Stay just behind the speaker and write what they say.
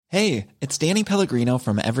Hey, it's Danny Pellegrino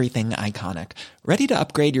from Everything Iconic. Ready to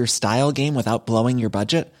upgrade your style game without blowing your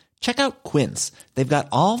budget? Check out Quince. They've got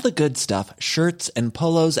all the good stuff, shirts and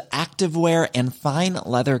polos, activewear, and fine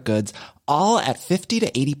leather goods, all at 50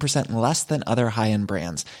 to 80% less than other high-end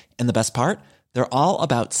brands. And the best part? They're all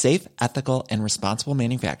about safe, ethical, and responsible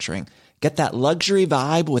manufacturing. Get that luxury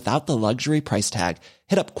vibe without the luxury price tag.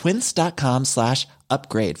 Hit up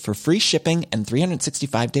quince.com/upgrade for free shipping and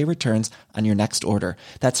 365-day returns on your next order.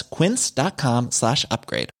 That's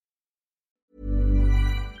quince.com/upgrade.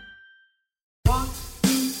 1,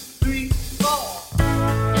 2, 3, 4.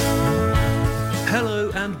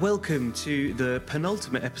 Hello and welcome to the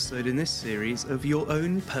penultimate episode in this series of Your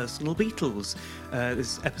Own Personal Beatles.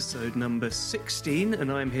 This is episode number 16,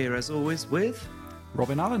 and I'm here as always with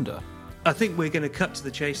Robin Allender. I think we're going to cut to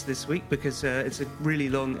the chase this week because it's a really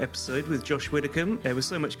long episode with Josh Widdicombe. There was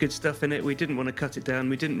so much good stuff in it, we didn't want to cut it down.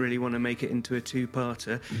 We didn't really want to make it into a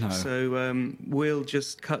two-parter. No. So we'll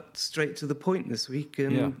just cut straight to the point this week.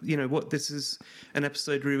 And, you know what, this is an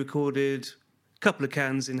episode we recorded a couple of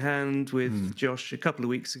cans in hand with Josh a couple of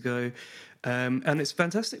weeks ago. And it's a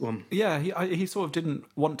fantastic one. Yeah, he sort of didn't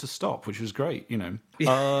want to stop, which was great, you know.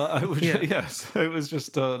 Yes, it was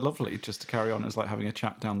just lovely just to carry on. It was like having a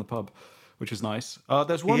chat down the pub, which is nice.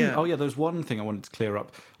 There's one. Yeah. There's one thing I wanted to clear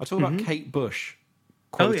up. I talked about Kate Bush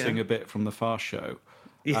quoting a bit from the Fast Show,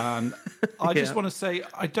 and I just want to say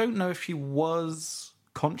I don't know if she was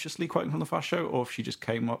consciously quoting from the Fast Show or if she just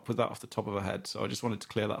came up with that off the top of her head. So I just wanted to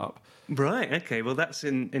clear that up. Right, okay, well that's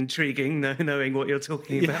intriguing, knowing what you're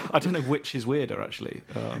talking about. I don't know which is weirder, actually.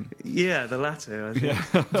 The latter, I think.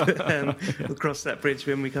 But, we'll cross that bridge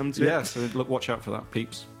when we come to it. Yeah, so look, watch out for that,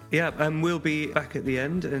 peeps. Yeah, and we'll be back at the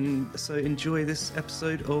end, and so enjoy this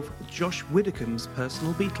episode of Josh Widdicombe's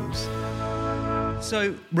Personal Beatles.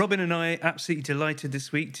 So, Robin and I absolutely delighted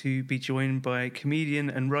this week to be joined by comedian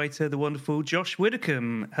and writer, the wonderful Josh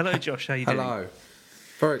Widdicombe. Hello, Josh, how you doing? Hello.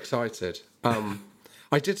 Very excited.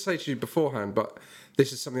 I did say to you beforehand, but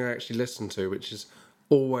this is something I actually listen to, which is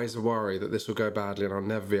always a worry that this will go badly and I'll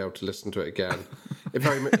never be able to listen to it again. It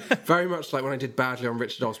very much like when I did badly on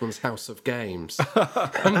Richard Osman's House of Games.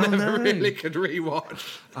 I never really could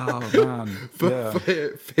rewatch. Oh, man.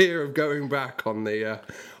 Fear of going back on the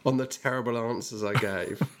terrible answers I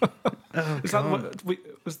gave. Is that what,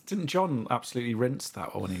 didn't John absolutely rinse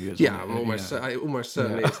that when he was? Yeah, it almost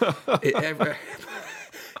certainly is.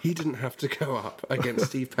 He didn't have to go up against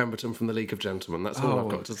Steve Pemberton from the League of Gentlemen. That's all I've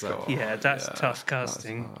got to say. God. Yeah, that's tough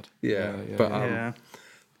casting. But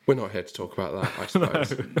we're not here to talk about that, I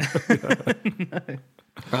suppose.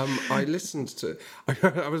 I listened to...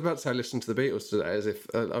 I was about to say I listened to the Beatles today as if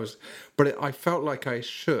I was... But I felt like I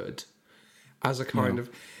should, as a kind of...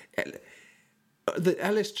 The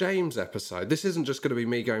Ellis James episode, this isn't just going to be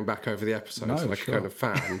me going back over the episodes a kind of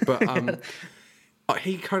fan, but...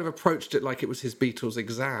 he kind of approached it like it was his Beatles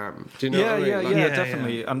exam. Do you know what I mean? Yeah,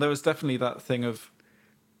 definitely. And there was definitely that thing of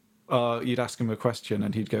you'd ask him a question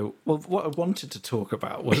and he'd go, well, what I wanted to talk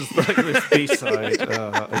about was like this B-side.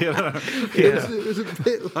 It was a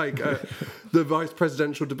bit like the vice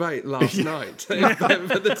presidential debate last night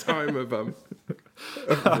at the time of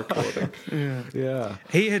recording. Yeah.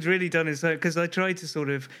 He had really done his own, because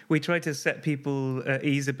we tried to set people at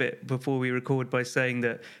ease a bit before we record by saying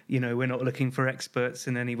that, we're not looking for experts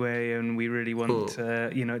in any way and we really want,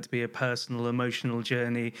 it to be a personal, emotional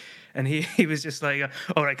journey. And he was just like,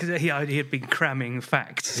 all right, because he had been cramming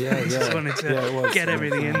facts. Yeah, He just wanted to get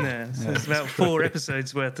everything in there. So it's about 4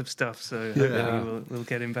 episodes worth of stuff. So hopefully we'll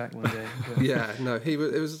get him back one day. But. Yeah, no, it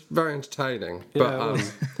was very entertaining. But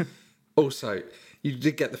also, you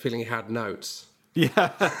did get the feeling he had notes.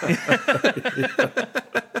 Yeah.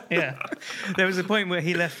 Yeah. There was a point where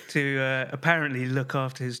he left to apparently look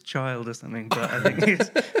after his child or something, but I think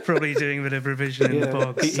he's probably doing a bit of revision in the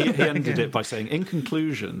box. He ended it by saying, in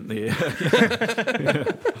conclusion...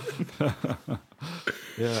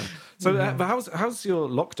 Yeah. So but how's your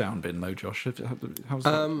lockdown been, though, Josh? How's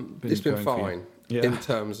that been it's been going for fine you? in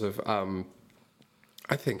terms of... I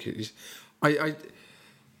think it is... I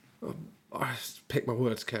pick my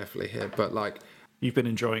words carefully here, but like... You've been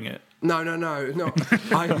enjoying it? No. I don't know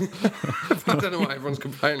what everyone's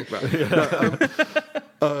complaining about.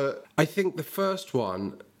 I think the first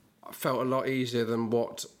one felt a lot easier than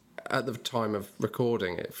what, at the time of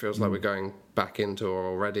recording, it feels like we're going back into or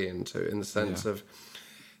already into, in the sense of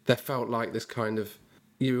there felt like this kind of,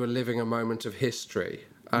 you were living a moment of history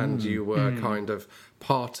and you were kind of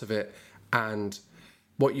part of it, and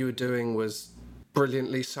what you were doing was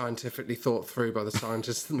brilliantly scientifically thought through by the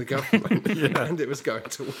scientists and the government, and it was going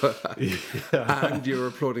to work. And you were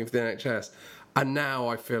applauding for the NHS. And now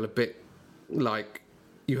I feel a bit like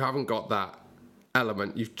you haven't got that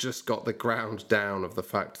element. You've just got the ground down of the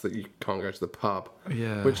fact that you can't go to the pub.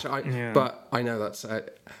 Yeah. But I know that's a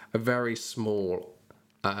very small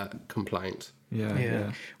complaint.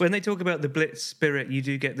 Yeah. When they talk about the Blitz spirit, you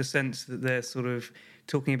do get the sense that they're sort of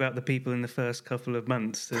talking about the people in the first couple of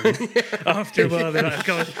months. And after a while, they're like,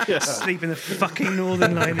 God, sleep in the fucking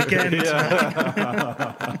Northern Line again.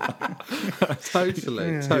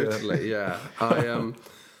 Totally, yeah.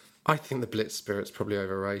 I think the Blitz spirit's probably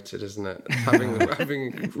overrated, isn't it?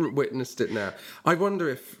 Having witnessed it now. I wonder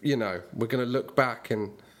if, we're going to look back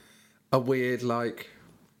in a weird,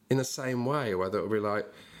 in the same way, whether it'll be like,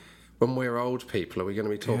 when we're old people, are we going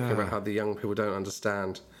to be talking about how the young people don't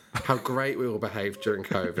understand how great we all behaved during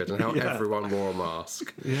COVID and how everyone wore a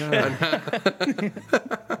mask?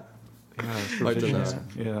 I don't know.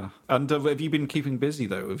 Yeah. And have you been keeping busy,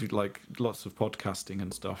 though? Have you, lots of podcasting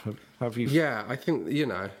and stuff? Have you? Yeah, I think,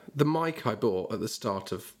 the mic I bought at the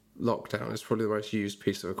start of lockdown is probably the most used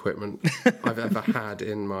piece of equipment I've ever had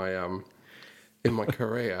in my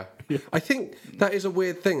career. Yeah. I think that is a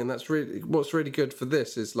weird thing, and that's really what's really good for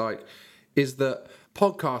this is that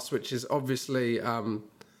podcasts, which is obviously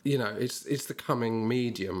it's the coming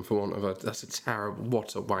medium, for want of that's a terrible,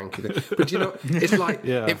 what a wanky thing. But it's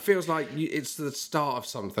it feels like it's the start of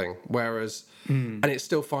something, whereas and it's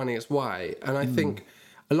still finding its way. And I think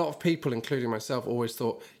a lot of people, including myself, always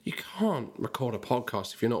thought you can't record a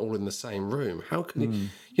podcast if you're not all in the same room. How can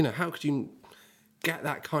how could you get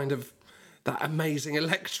that kind of that amazing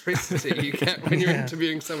electricity you get when you're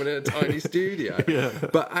interviewing someone in a tiny studio?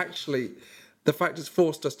 But actually, the fact it's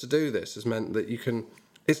forced us to do this has meant that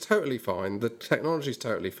it's totally fine. The technology's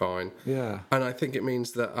totally fine. Yeah. And I think it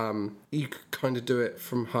means that you can kind of do it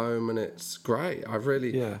from home, and it's great. I've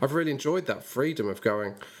really enjoyed that freedom of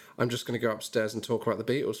going, I'm just going to go upstairs and talk about the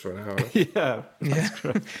Beatles for an hour. That's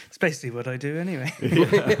great. It's basically what I do anyway.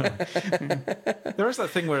 There is that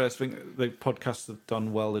thing where I think the podcasts have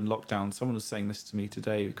done well in lockdown. Someone was saying this to me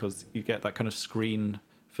today, because you get that kind of screen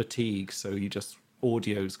fatigue, so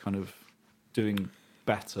audio's kind of doing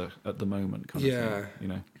better at the moment kind of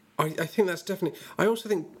thing, I think that's definitely... I also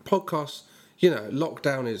think podcasts,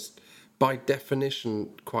 lockdown is by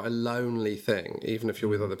definition quite a lonely thing, even if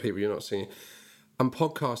you're with other people, you're not seeing it. And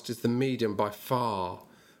podcast is the medium by far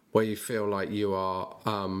where you feel like you are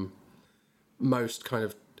most kind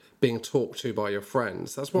of being talked to by your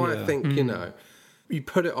friends. That's why I think, you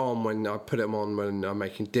put it on when I'm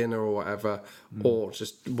making dinner or whatever, or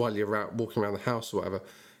just while you're out walking around the house or whatever.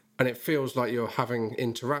 And it feels like you're having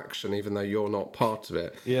interaction, even though you're not part of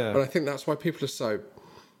it. Yeah. And I think that's why people are so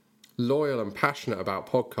loyal and passionate about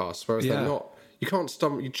podcasts, whereas they're not. You can't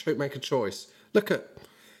stomach. You make a choice. Look at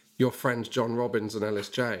your friends John Robbins and Ellis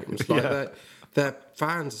James. Their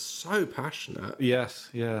fans are so passionate. Yes,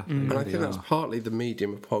 yeah. And I think that's partly the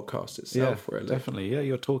medium of podcast itself, really. Definitely. Yeah,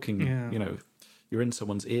 you're talking, you're in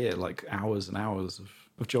someone's ear like hours and hours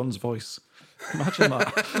of John's voice. Imagine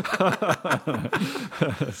that.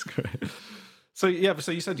 That's great. So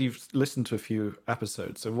you said you've listened to a few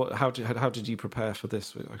episodes. So how did you prepare for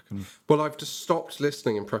this? Well, I've just stopped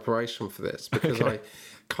listening in preparation for this because I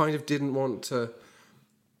kind of didn't want to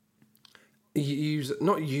use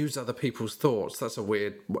other people's thoughts. That's a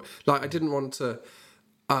weird... I didn't want to...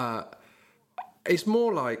 it's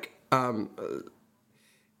more like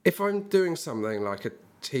if I'm doing something like a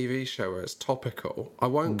TV show where it's topical, I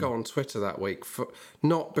won't go on Twitter that week,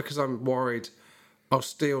 not because I'm worried I'll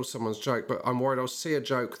steal someone's joke, but I'm worried I'll see a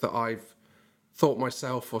joke that I've thought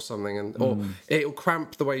myself or something, or it'll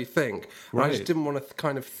cramp the way you think. Right. I just didn't want to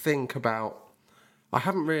kind of think about... I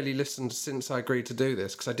haven't really listened since I agreed to do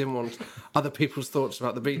this because I didn't want other people's thoughts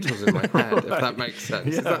about the Beatles in my head, if that makes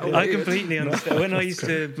sense. Yeah. I completely understand. When I used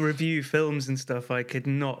to review films and stuff, I could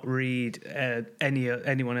not read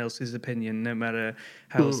anyone else's opinion, no matter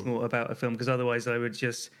how small about a film, because otherwise I would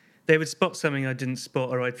just... They would spot something I didn't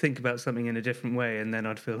spot, or I'd think about something in a different way, and then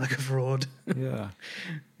I'd feel like a fraud. Yeah.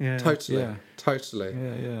 Totally.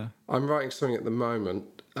 Yeah. I'm writing something at the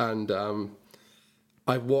moment, and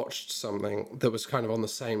I watched something that was kind of on the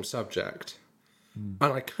same subject,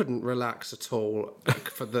 and I couldn't relax at all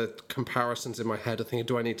for the comparisons in my head. I think,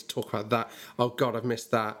 do I need to talk about that? Oh God, I've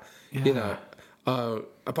missed that. Yeah.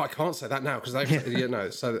 But I can't say that now because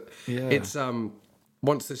So it's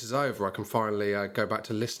once this is over, I can finally go back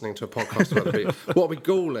to listening to a podcast about the Beatles. What would be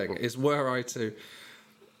galling is were I to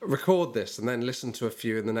record this and then listen to a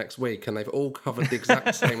few in the next week, and they've all covered the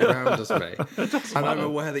exact same ground as me. And I'm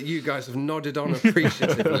aware that you guys have nodded on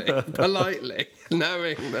appreciatively, politely,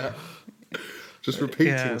 knowing that. Just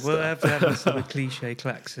repeating stuff. We'll have to have a sort of cliche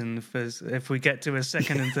klaxon if we get to a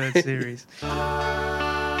second and third series.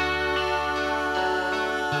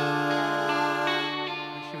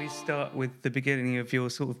 start with the beginning of your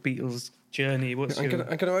sort of Beatles journey? I'm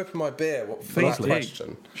going to open my beer for that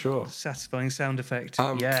question. Sure. Satisfying sound effect.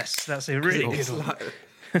 Yes, that's a really good one.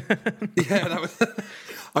 Yeah, that was.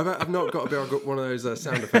 I've not got a beer. I've got one of those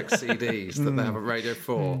sound effects CDs that they have at Radio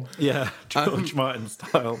 4. Yeah, George Martin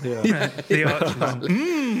style. Yeah, the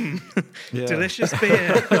Archman. Delicious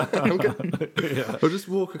beer. I'll just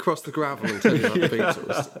walk across the gravel and tell you about the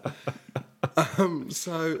Beatles.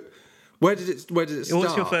 So, where did it start?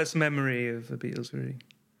 What's your first memory of the Beatles, really?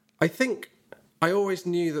 I think I always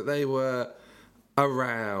knew that they were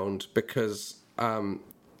around because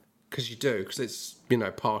it's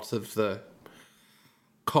part of the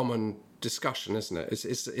common discussion, isn't it?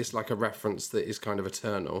 It's like a reference that is kind of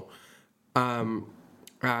eternal, but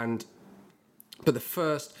the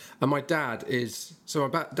first, and my dad dad was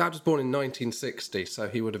born in 1960, so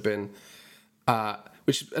he would have been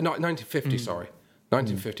 1950, sorry,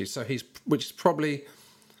 1950. So which is probably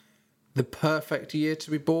the perfect year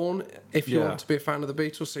to be born if you want to be a fan of the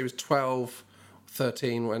Beatles. So he was 12,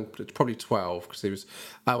 13, probably 12, because he was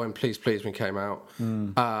when Please Please Me came out,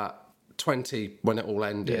 20 when it all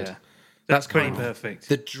ended. Yeah. That's pretty perfect.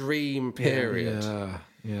 The dream period.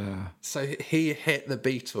 Yeah. So he hit the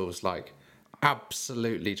Beatles like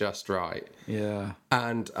absolutely just right. Yeah.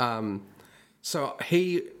 And so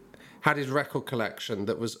he had his record collection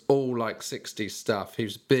that was all like 60s stuff. He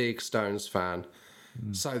was a big Stones fan.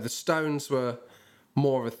 So the Stones were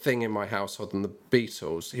more of a thing in my household than the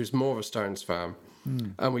Beatles. He was more of a Stones fan.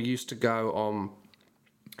 And we used to go on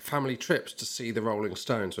family trips to see the Rolling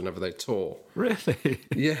Stones whenever they tour. Really?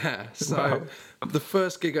 Yeah. So the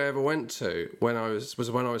first gig I ever went to was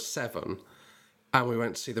when I was 7, and we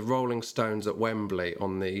went to see the Rolling Stones at Wembley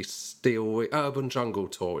on the Urban Jungle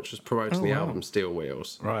tour, which was promoting the album Steel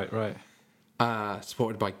Wheels. Right.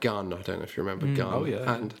 Supported by Gunn. I don't know if you remember Gunn. Oh,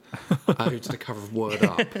 yeah. And who did a cover of Word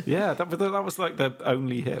Up. Yeah, that was like their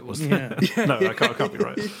only hit, wasn't it? No, I can't be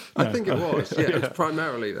right. I think it was. Yeah, it was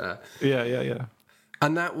primarily there. Yeah.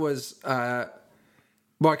 And that was, I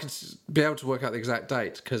could be able to work out the exact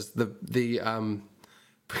date because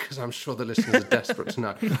because I'm sure the listeners are desperate to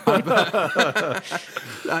know.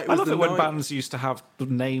 I love it when bands used to have the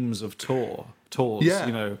names of tours.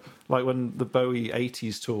 Yeah. Like when the Bowie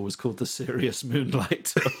 80s tour was called the Serious Moonlight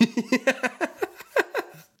Tour.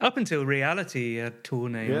 Up until Reality tour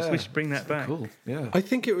names. We should bring that back. Cool. Yeah. I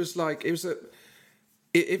think it was like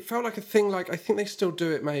it felt like a thing. Like I think they still do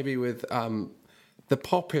it maybe with the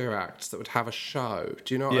popular acts that would have a show.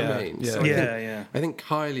 Do you know what I mean? Yeah. So Yeah. I think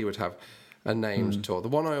Kylie would have a named tour. The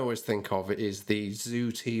one I always think of is the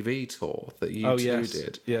Zoo TV tour that U2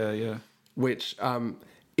 did. Yeah. Which,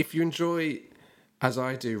 if you enjoy, as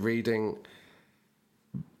I do, reading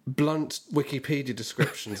blunt Wikipedia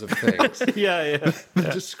descriptions of things. The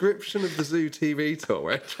description of the Zoo TV tour,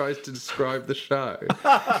 where it tries to describe the show,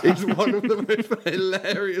 is one of the most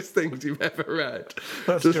hilarious things you've ever read.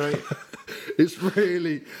 That's great. It's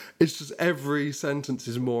just every sentence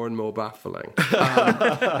is more and more baffling.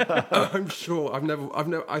 I'm sure I've never.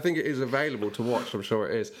 I think it is available to watch. I'm sure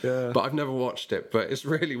it is. Yeah. But I've never watched it. But it's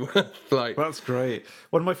really worth like. That's great.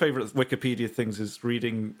 One of my favourite Wikipedia things is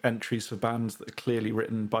reading entries for bands that are clearly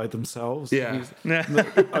written by themselves. Yeah.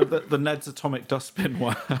 The Ned's Atomic Dustbin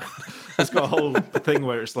one. It's got a whole thing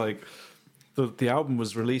where it's like the album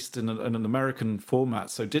was released in an American format,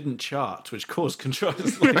 so didn't chart, which caused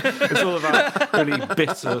controversy. It's all about really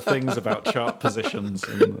bitter things about chart positions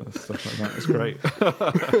and stuff like that. It's great.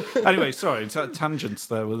 Anyway, sorry, tangents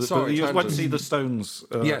there. You went to see the Stones.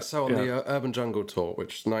 So on the Urban Jungle tour,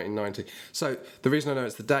 which was 1990. So the reason I know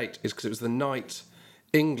it's the date is because it was the night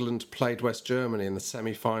England played West Germany in the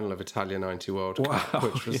semi-final of Italia 90 World Cup.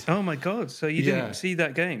 Which was, oh my God, so you didn't see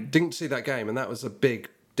that game? Didn't see that game, and that was a big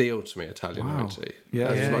deal to me, Italia 90. Yeah,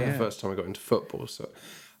 it was like the first time I got into football. So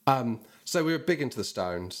we were big into the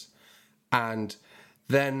Stones. And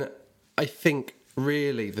then I think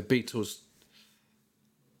really the Beatles...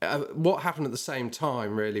 what happened at the same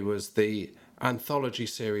time really was the anthology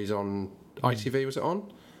series on ITV, was it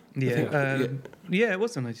on? It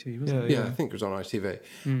was on ITV, wasn't it? Yeah, I think it was on ITV.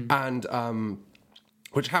 And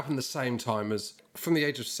which happened the same time as from the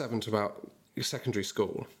age of 7 to about secondary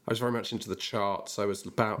school. I was very much into the charts. I was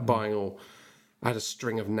about buying I had a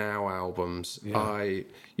string of Now albums. I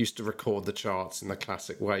used to record the charts in the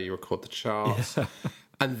classic way you record the charts.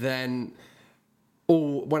 And then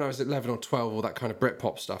when I was 11 or 12, all that kind of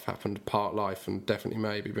Britpop stuff happened, Part Life and Definitely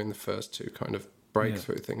Maybe being the first two kind of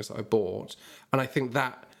breakthrough things that I bought. And I think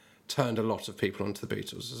that turned a lot of people onto the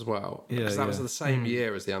Beatles as well. Because that was the same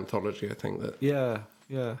year as the anthology, I think. Yeah.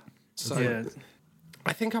 So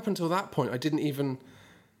I think up until that point, I didn't even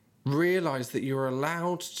realised that you were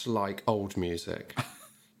allowed to like old music.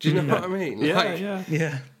 Do you know what I mean?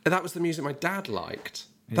 Yeah. That was the music my dad liked.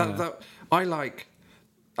 I like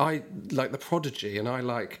The Prodigy, and I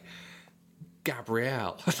like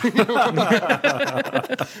Gabrielle.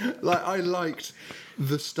 I liked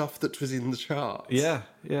the stuff that was in the charts. Yeah.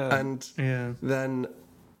 And then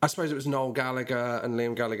I suppose it was Noel Gallagher and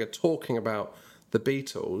Liam Gallagher talking about the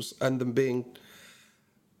Beatles and them being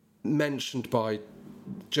mentioned by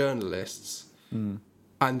journalists.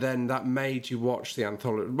 And then that made you watch the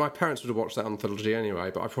anthology. My parents would have watched that anthology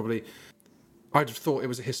anyway, but I'd have thought it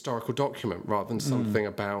was a historical document rather than something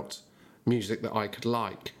about music that I could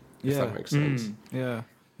like, if that makes sense. Yeah.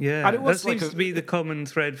 And it was that seems to be the common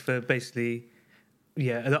thread for basically,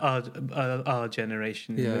 our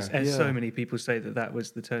generation. So many people say that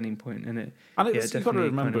was the turning point in it. And you've got to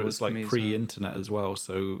remember it was like pre-internet as well,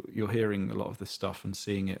 so you're hearing a lot of this stuff and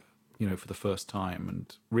seeing it, for the first time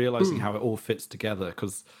and realising how it all fits together.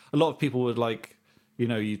 Because a lot of people would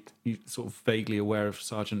you sort of vaguely aware of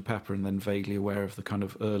Sgt. Pepper and then vaguely aware of the kind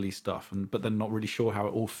of early stuff, but then not really sure how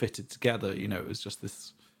it all fitted together. It was just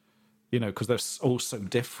this, because they're all so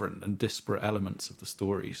different and disparate elements of the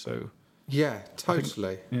story. So yeah,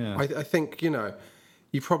 totally. I think you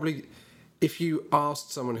probably, if you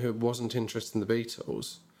asked someone who wasn't interested in the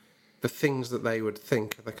Beatles, the things that they would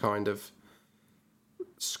think are the kind of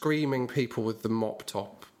screaming people with the mop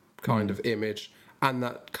top kind of image and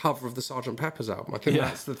that cover of the Sgt. Pepper's album. I think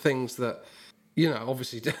that's the things that,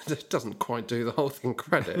 obviously doesn't quite do the whole thing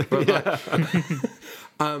credit. But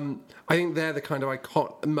I think they're the kind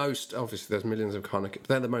of most, obviously there's millions of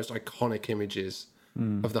they're the most iconic images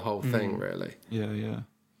of the whole thing, really. Yeah.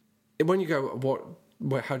 When you go,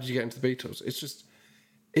 how did you get into the Beatles?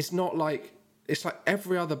 It's like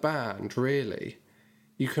every other band, really.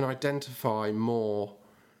 You can identify more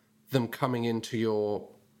them coming into your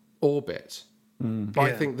orbit. But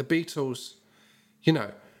I think the Beatles,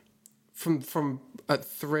 from at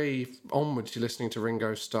 3 onwards, you're listening to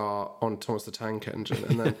Ringo Starr on Thomas the Tank Engine,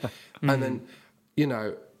 and then and then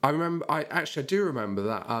I do remember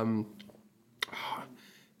that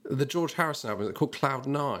the George Harrison album called Cloud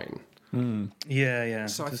 9. Yeah.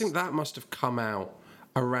 So I think that must have come out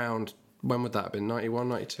around. When would that have been? 91,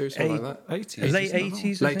 92, something like that? 80s. Late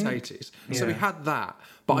 80s, Late 80s. Yeah. So we had that,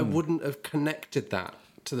 but I wouldn't have connected that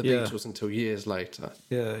to the Beatles until years later.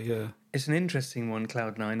 Yeah. It's an interesting one,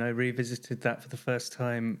 Cloud 9. I revisited that for the first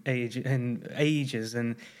time in ages,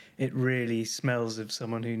 and it really smells of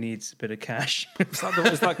someone who needs a bit of cash. Is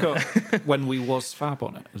that got When We Was Fab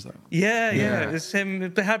on it? Is that? Yeah. It's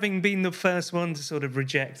him having been the first one to sort of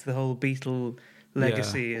reject the whole Beatle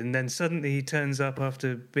legacy, and then suddenly he turns up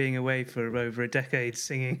after being away for over a decade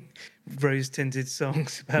singing rose-tinted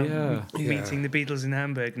songs about meeting the Beatles in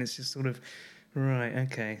Hamburg, and it's just sort of right,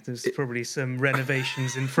 okay, there's probably some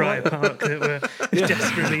renovations in Friar Park that were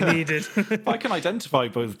desperately needed. I can identify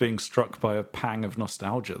both being struck by a pang of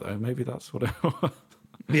nostalgia, though. Maybe that's what it was.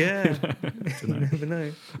 Yeah, you never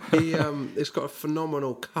know. It's got a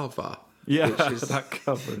phenomenal cover. Yeah, which is that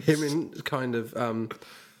cover. Him in kind of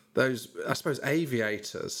those, I suppose,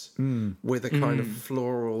 aviators with a kind of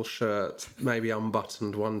floral shirt, maybe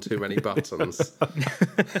unbuttoned, one too many buttons,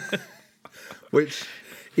 which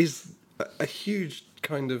is a huge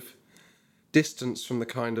kind of distance from the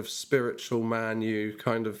kind of spiritual man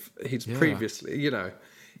he's previously,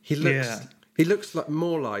 he looks like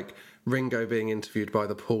more like Ringo being interviewed by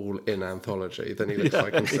the pool in Anthology than he looks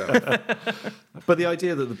like himself. But the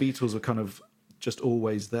idea that the Beatles were kind of just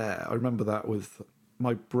always there, I remember that with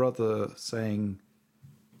my brother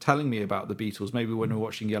telling me about the Beatles, maybe when we were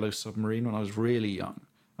watching Yellow Submarine when I was really young.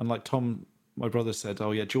 And like Tom, my brother said,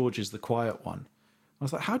 oh yeah, George is the quiet one. I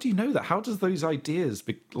was like, how do you know that? How does those ideas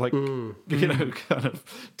kind of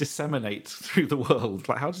disseminate through the world?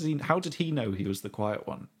 Like, how did he know he was the quiet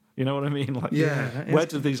one? You know what I mean? Like, where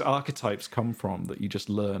do these archetypes come from that you just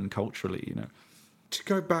learn culturally, To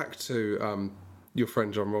go back to your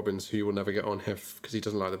friend John Robbins, who you will never get on here because he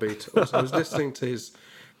doesn't like the Beatles. I was listening to his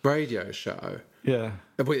radio show. Yeah.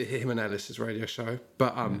 With him and Ellis's radio show,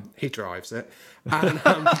 but he drives it. And,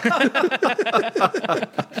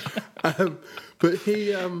 but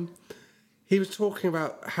he was talking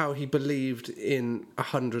about how he believed in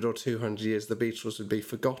 100 or 200 years the Beatles would be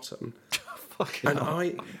forgotten. And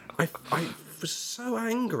I was so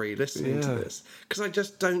angry listening to this because I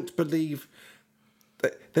just don't believe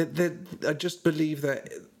I just believe that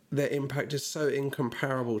their impact is so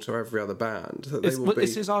incomparable to every other band that they will be.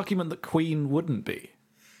 It's his argument that Queen wouldn't be.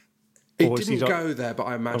 It didn't go there, but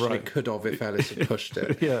I imagine it could have if Ellis had pushed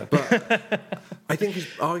it. But I think his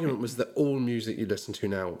argument was that all music you listen to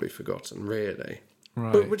now will be forgotten, really.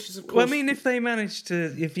 Right. But, which is, of course... Well, I mean,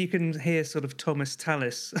 if you can hear sort of Thomas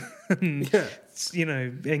Tallis, and,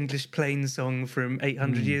 English plain-song from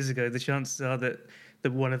 800 years ago, the chances are that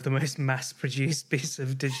one of the most mass-produced pieces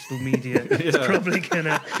of digital media is probably going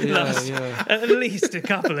to last at least a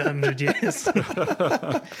couple of 100 years.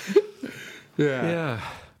 Yeah.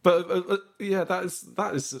 But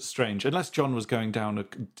that is strange. Unless John was going down a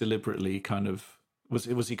deliberately kind of...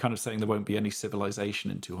 Was he kind of saying there won't be any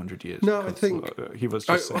civilization in 200 years? No, I think... he was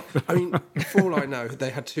just saying... I mean, for all I know, they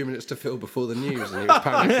had 2 minutes to fill before the news and he was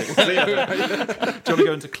panicking. Do you want to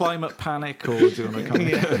go into climate panic, or do you want to kind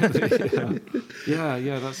of...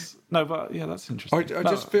 Yeah, that's interesting. I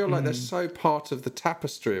just feel like they're so part of the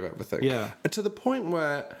tapestry of everything. Yeah. To the point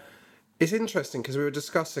where it's interesting, because we were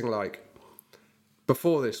discussing, like...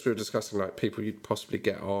 Before this, we were discussing, like, people you'd possibly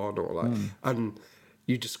get on, or, like... And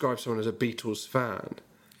you describe someone as a Beatles fan.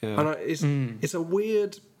 Yeah. And it's a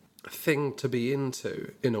weird thing to be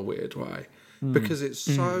into, in a weird way, because it's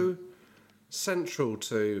so central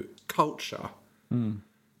to culture.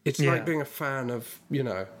 It's like being a fan of,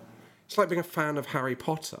 it's like being a fan of Harry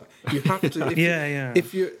Potter. You have to...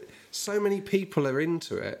 If you... So many people are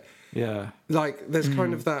into it. Yeah. Like, there's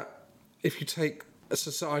kind of that... If you take a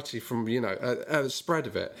society from, a spread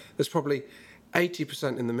of it, there's probably...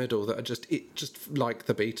 80% in the middle that are just like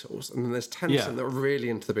the Beatles, and then there's 10% that are really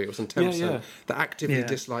into the Beatles, and 10% that actively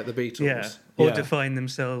dislike the Beatles, or define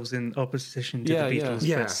themselves in opposition to the Beatles,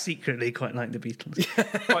 but secretly quite like the Beatles.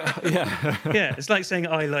 It's like saying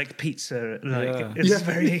I like pizza.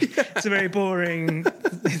 It's a very boring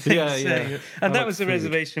thing to say. And that was the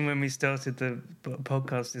reservation when we started the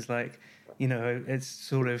podcast. Is like, it's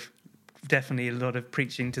sort of definitely a lot of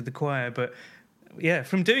preaching to the choir, but. Yeah,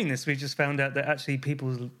 from doing this, we've just found out that actually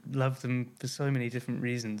people love them for so many different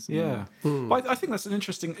reasons. Yeah. But I think that's an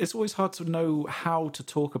interesting... It's always hard to know how to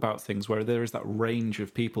talk about things where there is that range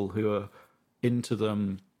of people who are into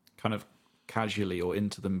them kind of casually or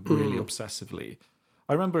into them really obsessively.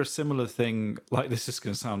 I remember a similar thing, like, this is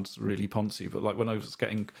going to sound really poncy, but like when I was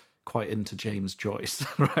getting quite into James Joyce,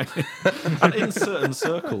 right? And in certain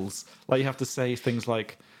circles, like, you have to say things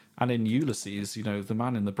like... And in Ulysses, the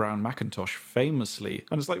man in the brown Macintosh famously,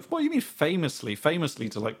 and it's like, what do you mean famously? Famously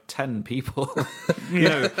to like 10 people,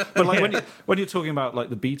 But like when you're talking about like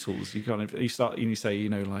the Beatles, you say,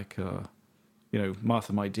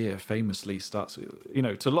 Martha, my dear, famously starts,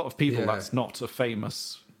 to a lot of people that's not a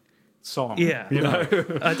famous song.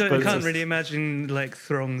 I can't really imagine like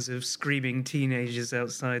throngs of screaming teenagers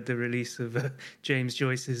outside the release of James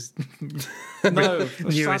Joyce's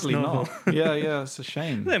newest sadly novel. Not. Yeah, it's a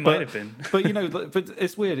shame. There might have been, but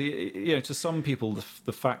it's weird. To some people,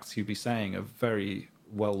 the facts you'd be saying are very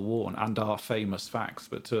well worn and are famous facts,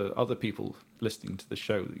 but to other people listening to the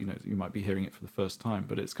show, you might be hearing it for the first time.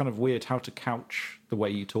 But it's kind of weird how to couch the way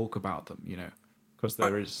you talk about them, because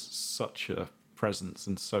there is such a presence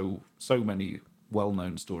and so many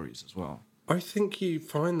well-known stories as well. I think you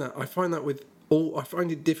find that. I find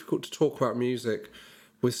it difficult to talk about music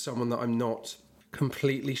with someone that I'm not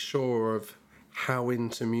completely sure of how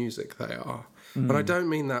into music they are. And I don't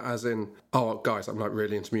mean that as in, oh, guys, I'm like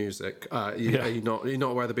really into music. You're not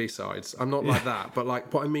aware of the B-sides. I'm not like that. But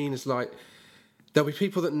like what I mean is like there'll be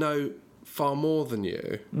people that know far more than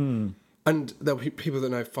you, and there'll be people that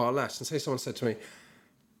know far less. And say someone said to me,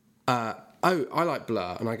 oh, I like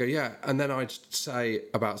Blur, and I go, yeah, and then I'd say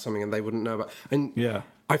about something and they wouldn't know about, and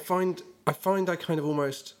I find I kind of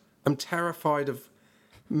almost, I'm terrified of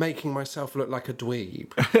making myself look like a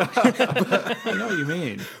dweeb. I know what you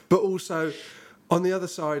mean. But also, on the other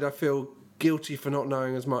side, I feel guilty for not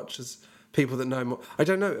knowing as much as people that know more. I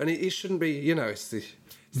don't know, and it shouldn't be, it's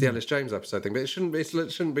the Ellis James episode thing, but it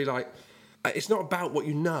shouldn't be like, it's not about what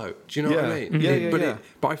you know. Do you know what I mean?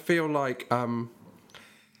 But I feel like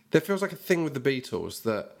there feels like a thing with the Beatles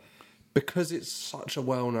that because it's such a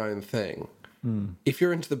well-known thing, if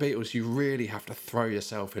you're into the Beatles, you really have to throw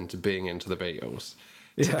yourself into being into the Beatles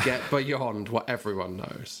to get beyond what everyone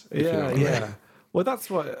knows. Well, that's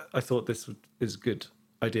why I thought this is a good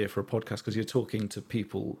idea for a podcast, because you're talking to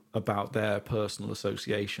people about their personal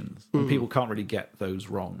associations, and people can't really get those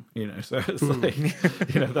wrong, So it's like,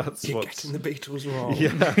 that's you're getting the Beatles wrong.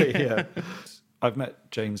 Yeah. I've met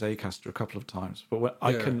James Acaster a couple of times, but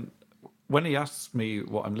when he asks me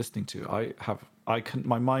what I'm listening to,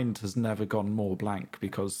 my mind has never gone more blank,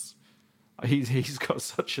 because he's got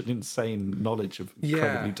such an insane knowledge of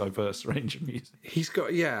incredibly diverse range of music. He's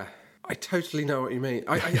got I totally know what you mean.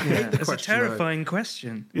 I hate the question. It's a terrifying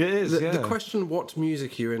question. It is. The question, "What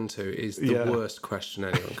music are you into?" is the worst question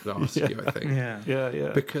anyone could ask you. I think.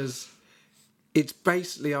 Yeah. Because it's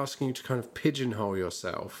basically asking you to kind of pigeonhole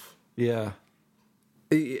yourself. Yeah.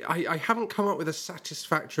 I haven't come up with a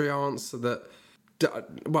satisfactory answer that.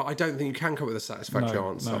 Well, I don't think you can come up with a satisfactory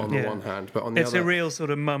answer on the one hand, but on the other, it's a real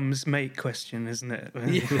sort of mum's mate question, isn't it?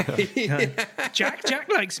 Yeah. Jack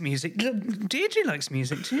likes music. Deirdre likes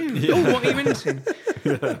music too. Yeah. Oh, what are you into?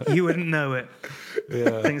 Yeah. You wouldn't know it.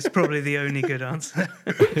 Yeah. I think it's probably the only good answer.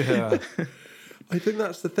 Yeah. I think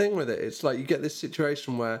that's the thing with it. It's like you get this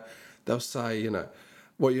situation where they'll say,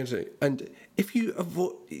 what are you into? And if you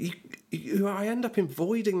avoid, I end up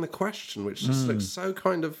avoiding the question, which just looks so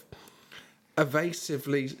kind of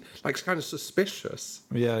evasively, like kind of suspicious.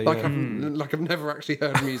 Yeah, like I've never actually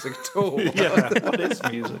heard music at all. What is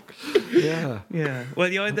music? Yeah.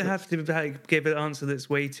 Well, you either have to give an answer that's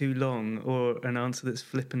way too long or an answer that's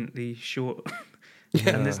flippantly short,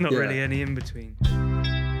 and there's not really any in between.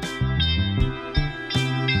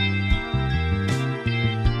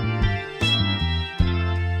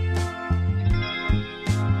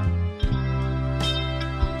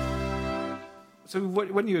 So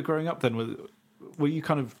when you were growing up, then were you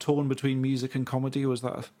kind of torn between music and comedy? Was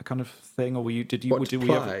that a kind of thing, or were you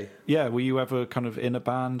play? Were you ever kind of in a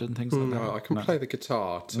band and things like that? No, I can play the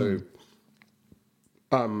guitar to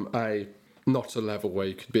not a level where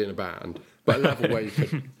you could be in a band, but a level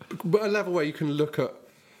where you can look at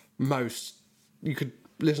you could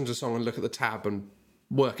listen to a song and look at the tab and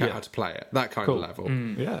work out how to play it. That kind of level.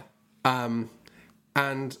 Yeah.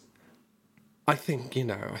 And I think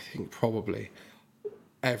probably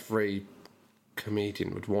every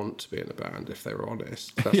comedian would want to be in a band if they were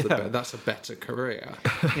honest. That's a better career.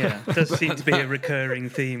 Yeah, it does seem to be a recurring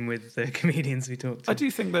theme with the comedians we talk to. I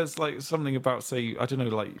do think there's like something about, say, I don't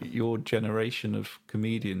know, like your generation of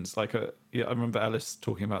comedians. Like I remember Ellis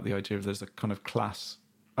talking about the idea of there's a kind of class,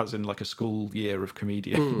 as in like a school year of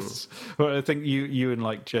comedians. But I think you and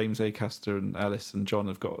like James Acaster and Ellis and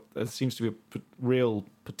John there seems to be a real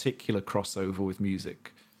particular crossover with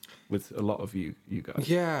music with a lot of you guys.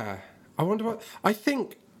 Yeah. I wonder what I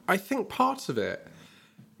think part of it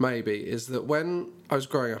maybe is that when I was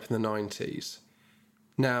growing up in the 90s,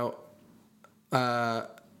 now I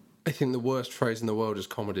think the worst phrase in the world is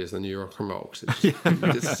comedy is the new rock and roll, 'cause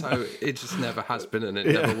it just never has been and it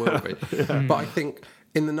never will be. Yeah. But I think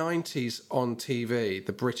in the 90s on TV,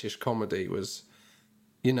 the British comedy was,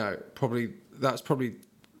 probably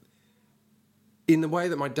in the way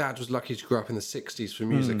that my dad was lucky to grow up in the 60s for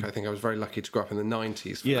music, I think I was very lucky to grow up in the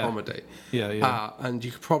 90s for comedy. Yeah. And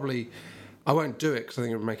you could probably, I won't do it because I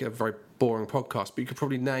think it would make it a very boring podcast, but you could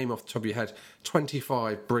probably name off the top of your head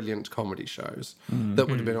 25 brilliant comedy shows that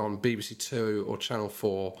would have been on BBC Two or Channel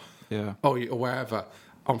 4 or wherever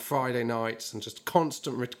on Friday nights, and just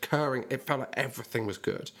constant recurring. It felt like everything was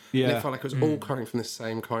good. Yeah. And it felt like it was all coming from the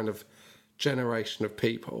same kind of generation of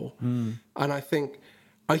people. And I think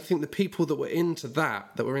the people that were into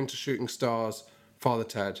that were into Shooting Stars, Father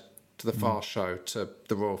Ted, to The Fast Show, to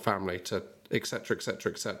The Royal Family, to etc.,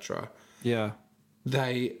 etc., etc. Yeah.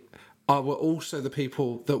 They were also the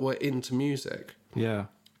people that were into music. Yeah.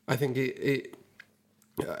 I think it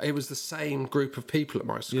was the same group of people at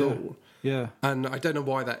my school. Yeah. And I don't know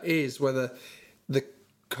why that is, whether the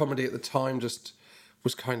comedy at the time just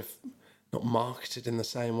was kind of not marketed in the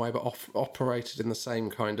same way, but operated in the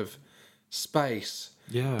same kind of space.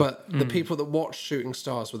 Yeah. But the people that watched Shooting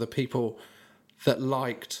Stars were the people that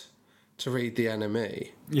liked to read the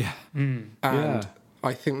NME. Yeah. And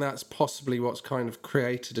I think that's possibly what's kind of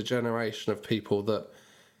created a generation of people that...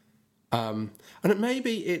 and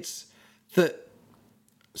maybe it's that...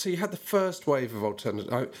 So you had the first wave of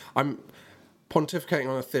alternative... I'm pontificating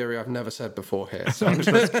on a theory I've never said before here. So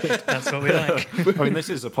that's what we like. I mean, this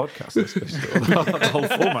is a podcast. The whole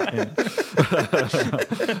format.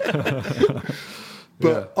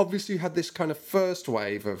 But obviously you had this kind of first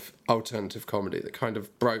wave of alternative comedy that kind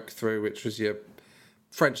of broke through, which was your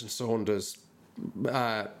French and Saunders,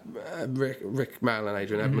 Rick Mail and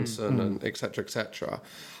Adrian Edmondson, and et cetera, et cetera.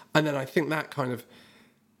 And then I think that kind of...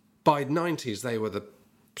 By the 90s, they were the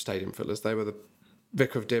Stadium Fillers. They were the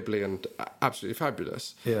Vicar of Dibley and absolutely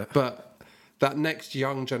fabulous. Yeah. But that next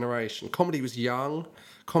young generation, comedy was young.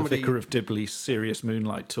 The Vicar of Dibley's Serious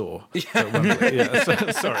Moonlight Tour. Yeah.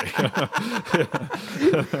 Sorry.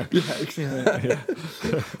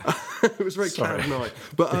 It was very Cloud Night.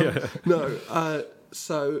 But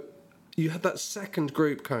so you had that second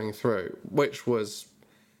group coming through, which was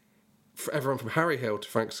everyone from Harry Hill to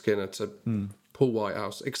Frank Skinner to Paul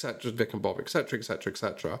Whitehouse, etc., Vic and Bob, etc., etc.,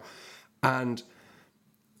 etc. And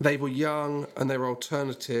they were young and they were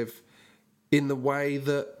alternative in the way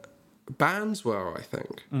that bands were, I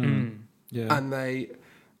think. Yeah. And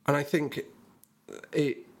I think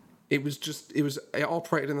it it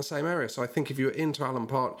operated in the same area. So I think if you were into Alan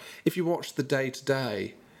Part, if you watched the Day to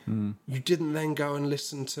Day, you didn't then go and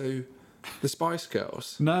listen to the Spice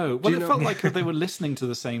Girls. No, well, it felt like they were listening to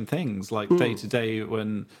the same things, like Day to Day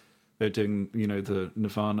when they're doing, the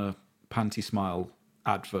Nirvana Panty Smile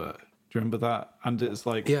advert. Do you remember that? And it's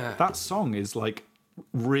like, that song is like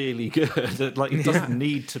really good. Like it doesn't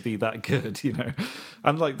need to be that good,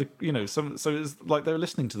 And like so it's like they were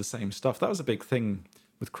listening to the same stuff. That was a big thing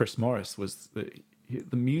with Chris Morris, was that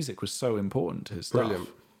the music was so important to his stuff.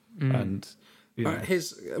 Brilliant.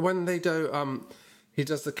 And when they do he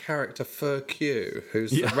does the character Fur Q,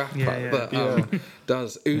 who's the rapper that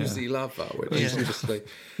does Uzi Lover, which is obviously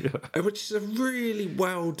which is a really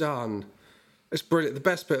well done. It's brilliant. The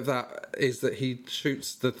best bit of that is that he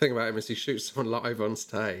shoots. The thing about him is he shoots someone live on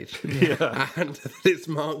stage, and it's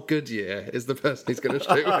Mark Goodyear is the person he's going to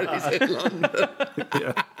shoot when he's in London.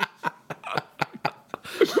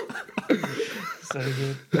 So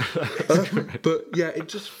good. But yeah, it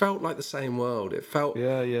just felt like the same world. It felt,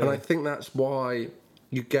 and I think that's why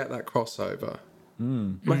you get that crossover.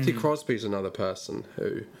 Matthew Crosby's another person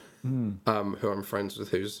who I'm friends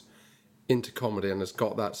with, who's into comedy and has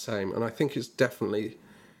got that same. And I think it's definitely,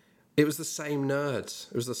 it was the same nerds.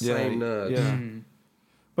 It was the same nerds. Yeah.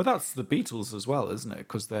 But that's the Beatles as well, isn't it?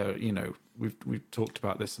 Because they're, we've talked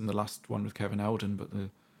about this in the last one with Kevin Eldon, but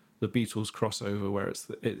the Beatles crossover where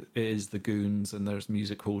it is the Goons and there's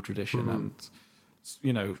music hall tradition and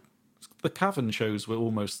the Cavern shows were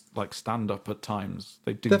almost like stand up at times.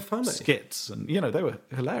 They're funny skits and they were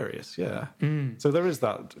hilarious. So there is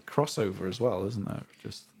that crossover as well, isn't there?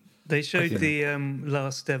 They showed the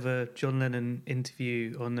last ever John Lennon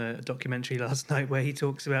interview on a documentary last night where he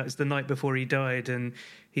talks about, it's the night before he died, and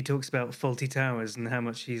he talks about Fawlty Towers and how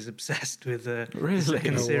much he's obsessed with the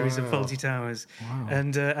second series of Fawlty Towers. Wow.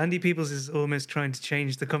 And Andy Peoples is almost trying to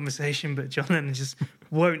change the conversation, but John Lennon just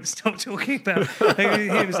won't stop talking about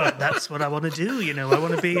it. He was like, that's what I want to do, I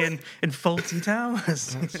want to be in Fawlty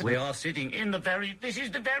Towers. We are sitting in this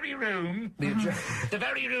is the very room, the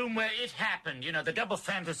very room where it happened. The double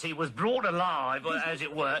fantasy was brought alive, as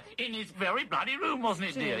it were, in this very bloody room, wasn't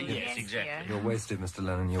it, dear? Yes, exactly. Yeah. You're wasted, Mr.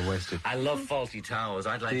 Lennon, you're wasted. I love Fawlty Towers.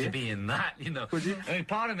 I'd like to be in that, Would you? I mean,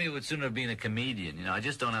 part of me would sooner have been a comedian, I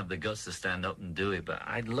just don't have the guts to stand up and do it, but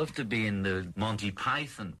I'd love to be in the Monty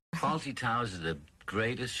Python. Fawlty Towers is the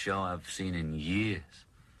greatest show I've seen in years.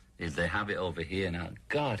 If they have it over here now,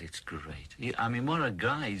 God, it's great. I mean, what a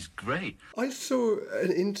guy, he's great. I saw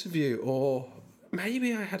an interview, or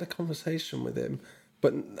maybe I had a conversation with him,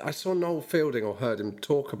 but I saw Noel Fielding or heard him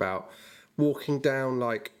talk about walking down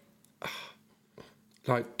like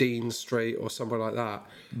Dean Street or somewhere like that.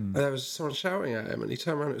 And there was someone shouting at him, and he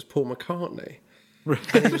turned around, it was Paul McCartney.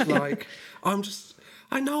 And he was like, I'm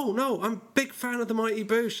a big fan of the Mighty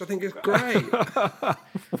Boosh. I think it's great.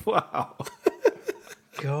 Wow.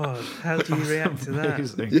 God, how do you react to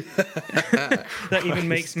that? That even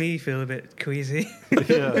makes me feel a bit queasy.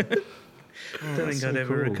 Yeah. Don't think I'd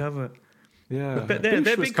ever recover. Yeah, but they're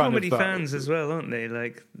big comedy fans as well, aren't they?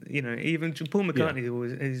 Like, even Paul McCartney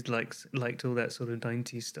always liked all that sort of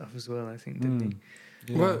 90s stuff as well, I think, didn't he?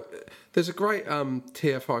 Yeah. Well, there's a great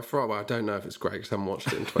TFI Friday. I don't know if it's great because I haven't watched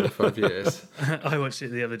it in 25 years. I watched it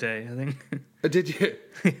the other day, I think. Did you?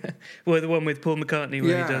 Well, the one with Paul McCartney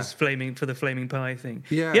where he does the Flaming Pie thing.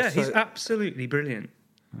 Yeah, he's absolutely brilliant.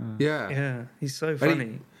 Yeah, he's so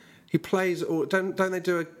funny. He plays all. Don't they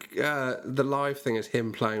do the live thing is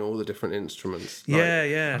him playing all the different instruments?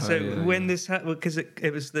 When this happened, because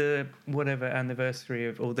it was the whatever anniversary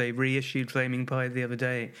of, or they reissued Flaming Pie the other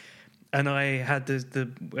day, and I had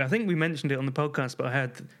I think we mentioned it on the podcast, but I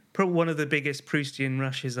had probably one of the biggest Proustian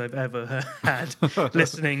rushes I've ever had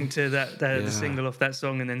listening to the single off that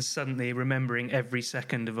song, and then suddenly remembering every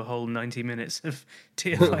second of a whole 90 minutes of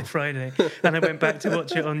TFI Friday. And I went back to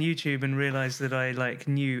watch it on YouTube and realised that I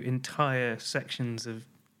knew entire sections of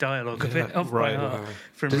dialogue of it off by heart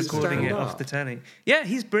from recording it off the telly. Yeah,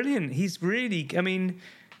 he's brilliant. He's really,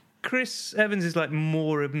 Chris Evans is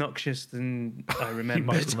more obnoxious than I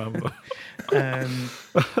remembered. You might remember.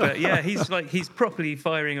 But yeah, he's properly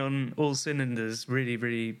firing on all cylinders. Really,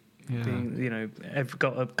 really, being,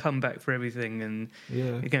 got a comeback for everything, and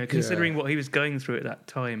considering what he was going through at that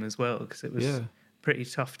time as well, because it was a pretty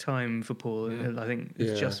tough time for Paul. I think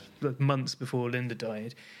it was just months before Linda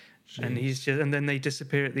died. Jeez. And then they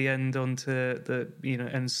disappear at the end onto the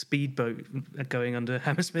and speedboat going under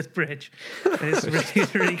Hammersmith Bridge. And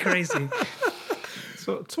it's really crazy.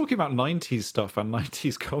 So talking about 90s stuff and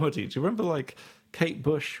 90s comedy, do you remember Kate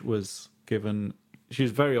Bush was given?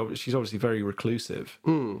 She's obviously very reclusive,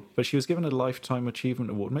 but she was given a Lifetime Achievement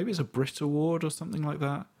Award. Maybe it's a Brit Award or something like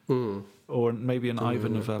that. or maybe an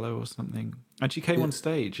Ivan Novello or something. And she came on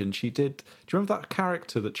stage and she did. Do you remember that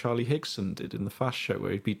character that Charlie Higson did in the Fast Show,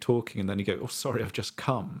 where he'd be talking and then he'd go, "Oh, sorry, I've just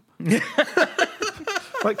come."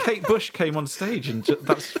 Like Kate Bush came on stage and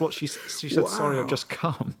that's what she said. Wow. "Sorry, I've just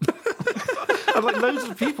come." And like loads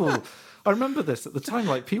of people. I remember this at the time.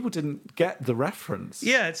 Like people didn't get the reference.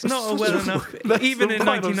 Yeah, it's not a well enough. Even in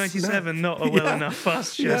 1997, not a well enough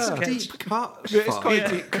Fast Show sketch. Deep cut. Yeah, it's quite a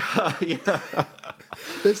deep cut. Yeah.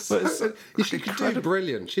 She could do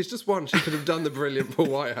brilliant. She's just one. She could have done the brilliant Paul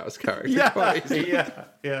Whitehouse character. Yeah.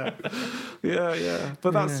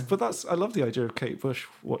 But that's. I love the idea of Kate Bush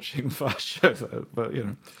watching Fast Show, though. But you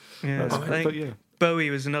know, yeah.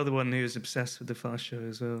 Bowie was another one who was obsessed with the Fast Show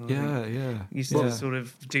as well. Yeah. He used to sort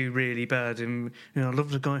of do really bad, and I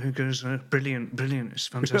love the guy who goes, "Brilliant, it's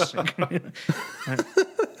fantastic."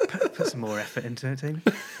 Put some more effort into it, Amy.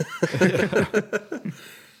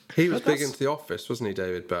 He was big into The Office, wasn't he,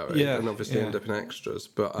 David Bowie? Yeah. And obviously ended up in extras.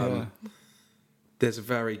 But there's a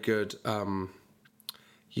very good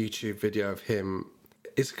YouTube video of him.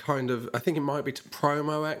 It's kind of, I think it might be to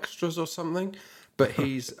promo extras or something, but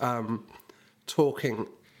he's talking,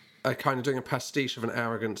 kind of doing a pastiche of an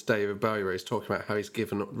arrogant David Bowie, where he's talking about how he's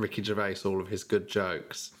given Ricky Gervais all of his good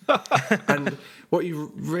jokes. And what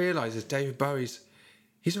you realise is David Bowie's,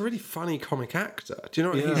 he's a really funny comic actor. Do you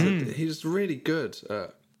know what he's really good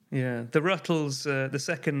at? Yeah, the Ruttles, the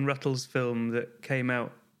second Ruttles film that came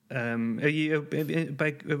out. Are you a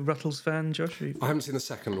big Ruttles fan, Josh? I haven't seen the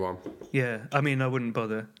second one. Yeah, I mean, I wouldn't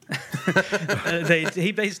bother.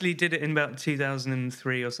 He basically did it in about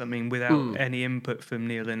 2003 or something without any input from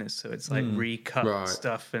Neil Innes, so it's like recut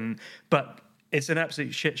stuff. But it's an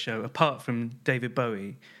absolute shit show, apart from David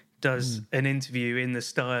Bowie does an interview in the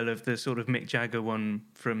style of the sort of Mick Jagger one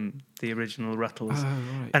from the original Ruttles. Oh,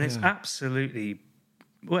 right, and it's absolutely...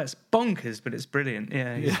 Well, it's bonkers, but it's brilliant.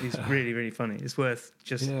 Yeah, he's really, really funny. It's worth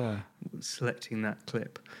just selecting that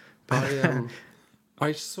clip.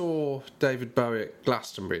 I saw David Bowie at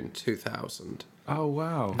Glastonbury in 2000. Oh,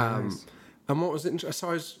 wow. Nice. And what was interesting... So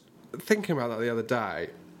I was thinking about that the other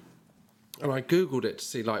day, and I Googled it to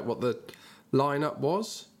see like what the lineup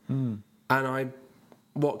was. And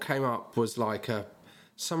what came up was like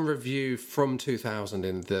some review from 2000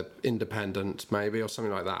 in The Independent, maybe, or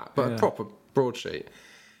something like that. But a proper broadsheet.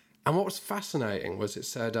 And what was fascinating was it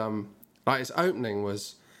said, its opening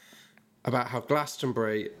was about how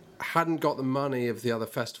Glastonbury hadn't got the money of the other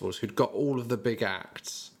festivals who'd got all of the big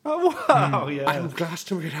acts. Oh, wow, yeah. And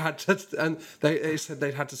Glastonbury had to, and they said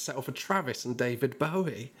they'd had to settle for Travis and David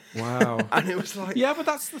Bowie. Wow. And it was like... Yeah, but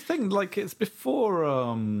that's the thing, like, it's before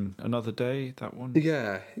Another Day, that one.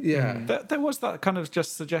 Yeah. There was that kind of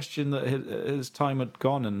just suggestion that his time had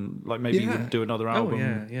gone and, like, maybe he wouldn't do another album.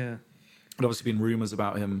 Oh, yeah. There'd obviously been rumours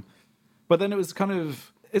about him. But then it's kind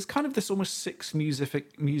of this almost Six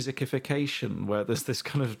musicification, where there's this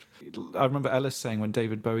kind of... I remember Ellis saying when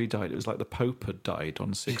David Bowie died, it was like the Pope had died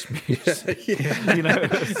on Six Music. You know,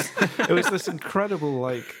 it was this incredible,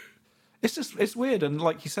 like... It's weird, and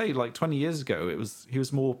like you say, like 20 years ago, he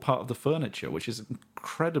was more part of the furniture, which is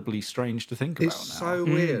incredibly strange to think about now. It's so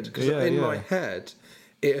weird, because my head,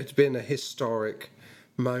 it had been a historic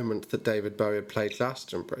moment that David Bowie had played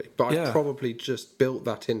Glastonbury, but I probably just built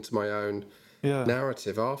that into my own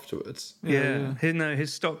narrative afterwards.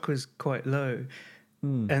 His stock was quite low.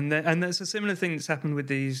 And there's a similar thing that's happened with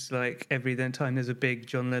these, like every time there's a big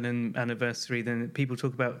John Lennon anniversary, then people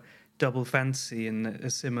talk about Double Fantasy in a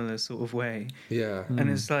similar sort of way. Yeah. And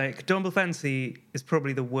it's like, Double Fantasy is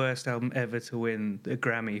probably the worst album ever to win a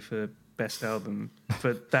Grammy for Best Album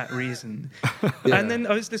for that reason. And then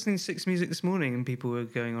I was listening to Six Music this morning and people were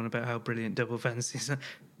going on about how brilliant Double Fantasy is.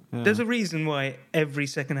 There's a reason why every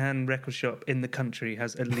second-hand record shop in the country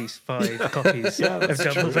has at least 5 copies of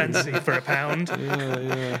Double Fantasy for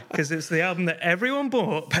 £1. Because it's the album that everyone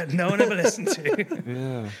bought but no one ever listened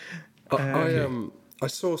to. I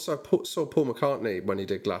saw Paul McCartney when he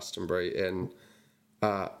did Glastonbury in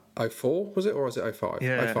 04, was it? Or was it 05?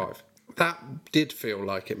 Yeah. 05. That did feel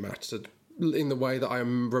like it mattered in the way that I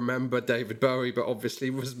remember David Bowie, but obviously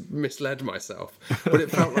was misled myself. But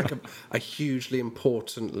it felt like a hugely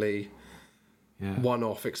importantly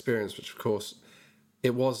one-off experience, which of course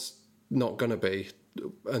it was not going to be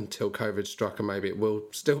until COVID struck, and maybe it will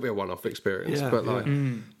still be a one-off experience. But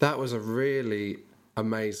that was a really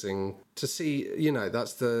amazing to see. You know,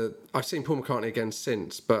 I've seen Paul McCartney again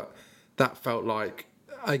since, but that felt like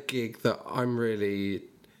a gig that I'm really...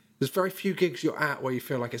 There's very few gigs you're at where you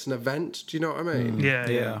feel like it's an event. Do you know what I mean?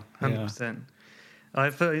 Yeah, 100%.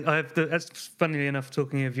 That's funnily enough.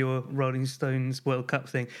 Talking of your Rolling Stones World Cup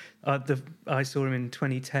thing, I saw him in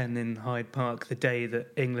 2010 in Hyde Park, the day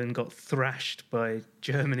that England got thrashed by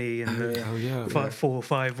Germany in the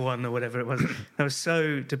 4-5-1 or whatever it was. I was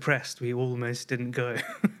so depressed we almost didn't go.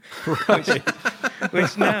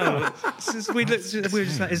 Which now, we were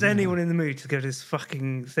just like, is anyone in the mood to go to this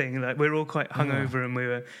fucking thing? Like, we're all quite hungover, and we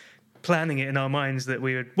were planning it in our minds that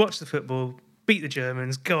we would watch the football, beat the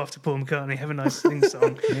Germans, go off to Paul McCartney, have a nice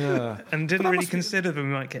sing-song, and didn't really consider that we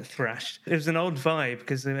might get thrashed. It was an odd vibe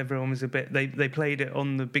because everyone was a bit... They played it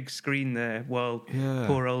on the big screen there while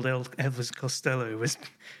poor old Elvis Costello was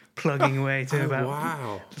plugging away to a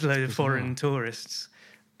load of foreign tourists.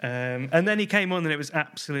 And then he came on and it was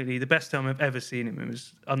absolutely the best time I've ever seen him. It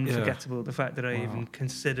was unforgettable. Yeah. The fact that I even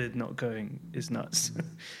considered not going is nuts.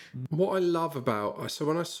 What I love about... So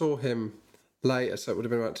when I saw him later, so it would have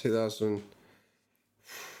been about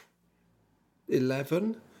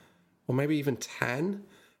 2011 or maybe even 10,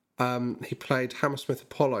 he played Hammersmith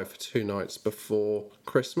Apollo for 2 nights before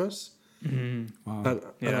Christmas. Mm-hmm. Wow.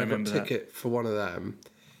 And I got a ticket for one of them.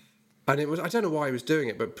 And it was, I don't know why he was doing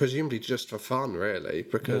it, but presumably just for fun, really,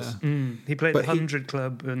 because... He played the 100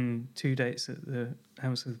 Club and 2 dates at the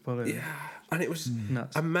Hammersmith Apollo. Yeah, and it was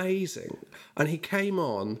nuts. Amazing. And he came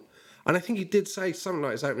on, and I think he did say something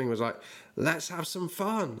like his opening was like, let's have some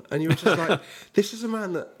fun. And you were just like, this is a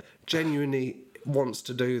man that genuinely wants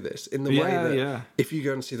to do this in the way that if you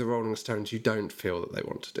go and see the Rolling Stones, you don't feel that they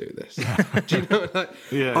want to do this. Do you know? Like,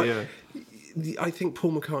 I think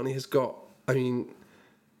Paul McCartney has got... I mean...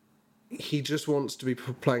 He just wants to be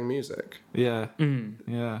playing music. Yeah,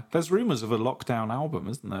 yeah. There's rumours of a lockdown album,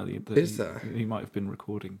 isn't there? Is there? He might have been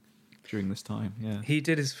recording during this time. Yeah. He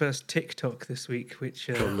did his first TikTok this week, which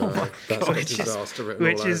that's a disaster written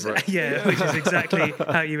all over it. Which is exactly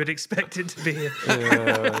how you would expect it to be.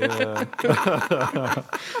 Yeah.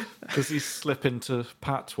 Does he slip into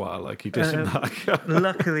patois like he did in that?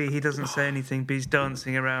 Luckily, he doesn't say anything, but he's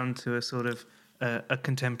dancing around to a sort of a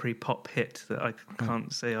contemporary pop hit that I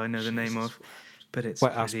can't say I know the name of, but it's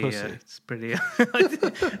Wet Ass Pussy. It's pretty.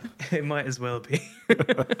 It might as well be.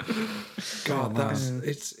 God,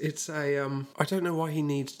 it's a. I don't know why he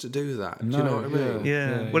needs to do that. Do you know what I mean?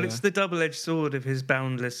 Yeah. Well, it's the double-edged sword of his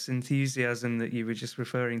boundless enthusiasm that you were just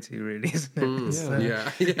referring to, really, isn't it?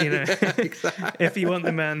 You know, exactly. If you want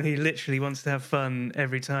the man who literally wants to have fun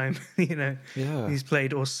every time, he's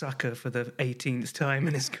played Osaka for the 18th time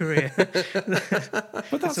in his career.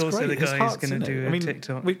 But that's also great. the guy who's going to do a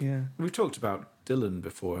TikTok. We've talked about Dylan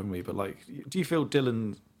before, haven't we? But like, do you feel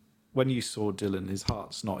Dylan, when you saw Dylan, his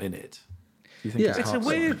heart's not in it? Do you think it's a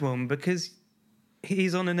weird one because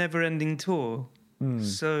he's on a never-ending tour.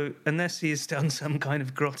 So unless he's done some kind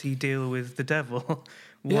of grotty deal with the devil,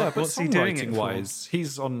 what's he doing it for? Wise,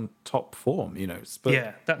 he's on top form,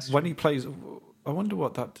 But that's when he plays. I wonder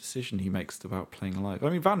what that decision he makes about playing live. I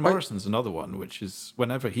mean, Van Morrison's another one, which is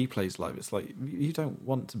whenever he plays live, it's like, you don't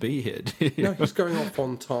want to be here. No, he's going off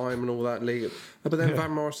on time and all that. But then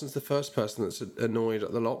Van Morrison's the first person that's annoyed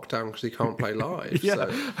at the lockdown because he can't play live.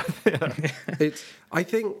 I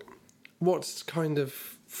think what's kind of,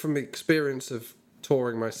 from the experience of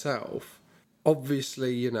touring myself,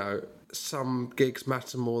 obviously, some gigs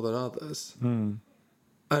matter more than others.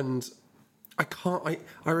 And... I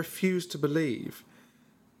refuse to believe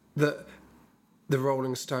that the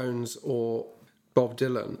Rolling Stones or Bob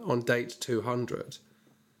Dylan on date 200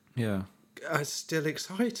 are still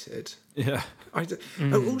excited. Yeah. And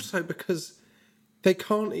also because they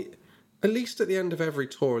can't... At least at the end of every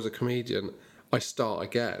tour as a comedian, I start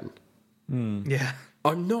again. Yeah.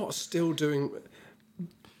 I'm not still doing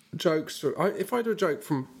jokes... If I do a joke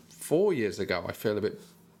from 4 years ago, I feel a bit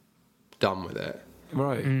done with it.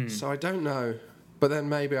 Right. So I don't know. But then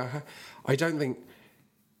maybe I don't think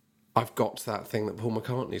I've got that thing that Paul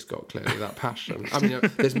McCartney's got, clearly, that passion. I mean,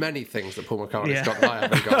 there's many things that Paul McCartney's got that I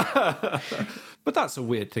haven't got. But that's a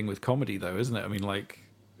weird thing with comedy, though, isn't it? I mean, like,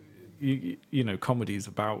 comedy's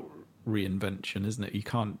about reinvention, isn't it? You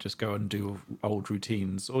can't just go and do old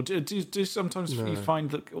routines. Or do sometimes you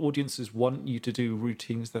find that audiences want you to do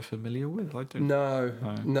routines they're familiar with? I don't No,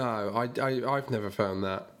 I've never found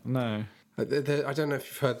that. No. I don't know if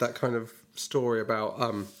you've heard that kind of story about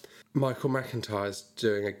Michael McIntyre's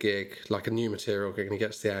doing a gig, like a new material gig, and he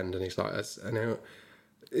gets to the end and he's like,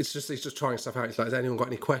 he's just trying stuff out. He's like, has anyone got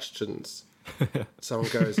any questions? Someone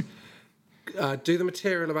goes, do the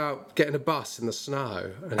material about getting a bus in the snow.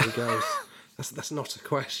 And he goes, that's not a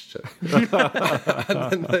question.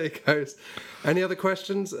 And then he goes, any other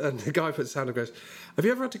questions? And the guy puts his hand up and goes, have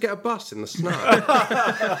you ever had to get a bus in the snow?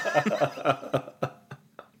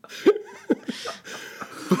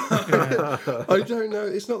 I don't know.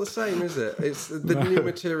 It's not the same, is it? It's the new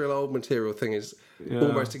material, old material thing is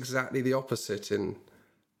almost exactly the opposite in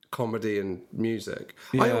comedy and music.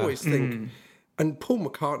 I always think, and Paul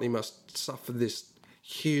McCartney must suffer this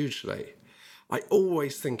hugely. I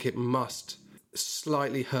always think it must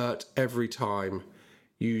slightly hurt every time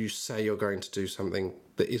you say you're going to do something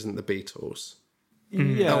that isn't the Beatles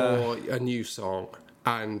or a new song,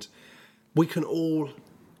 and we can all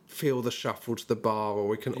feel the shuffle to the bar, or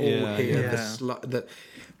we can all hear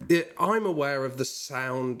I'm aware of the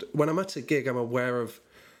sound when I'm at a gig. I'm aware of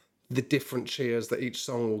the different cheers that each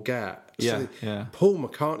song will get. Paul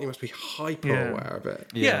McCartney must be hyper aware of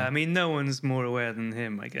it. I mean, no one's more aware than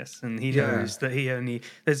him, I guess, and he knows that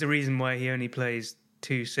there's a reason why he only plays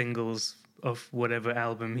 2 singles of whatever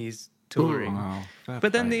album he's touring.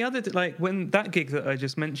 But then the other, like when that gig that I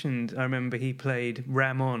just mentioned, I remember he played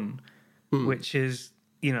Ram On, which is,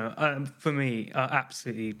 you know, for me, I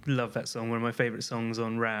absolutely love that song. One of my favourite songs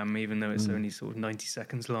on Ram, even though it's only sort of 90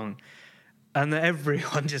 seconds long. And then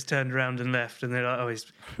everyone just turned around and left, and they're like, "Oh,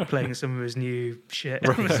 he's playing some of his new shit."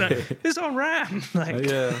 And it's like, it's on Ram. Like,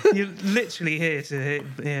 you're literally here to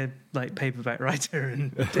hear like Paperback Writer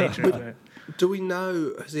and Daydream. Do we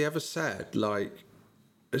know? Has he ever said like?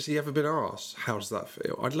 Has he ever been asked, how does that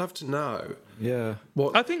feel? I'd love to know. Yeah.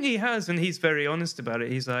 What? I think he has, and he's very honest about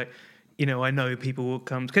it. He's like, you know, I know people will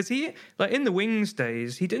come. Because he, like in the Wings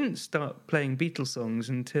days, he didn't start playing Beatles songs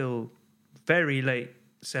until very late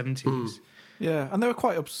 70s. Yeah, and they were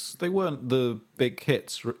quite they weren't the big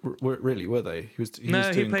hits, really, were they? He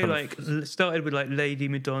played like, started with like Lady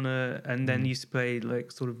Madonna, and then used to play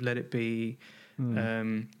like sort of Let It Be.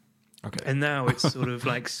 Okay. And now it's sort of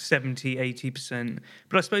like 70, 80%.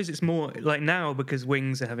 But I suppose it's more like now because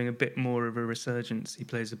Wings are having a bit more of a resurgence. He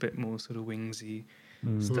plays a bit more sort of Wingsy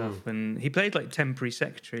stuff. And he played like Temporary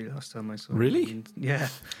Secretary last time I saw him. Really? Yeah.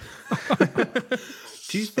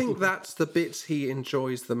 Do you think that's the bits he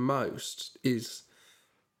enjoys the most?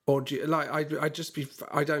 Or do you, like I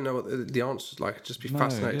don't know what the answer is like. I'd just be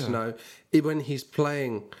fascinated to know when he's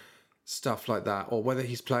playing stuff like that, or whether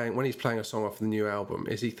when he's playing a song off the new album,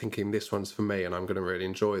 is he thinking this one's for me and I'm going to really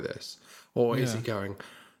enjoy this, or is he going,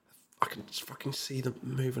 I can just fucking see them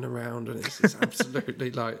moving around and it's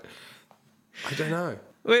absolutely like, I don't know.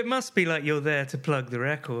 Well, it must be like you're there to plug the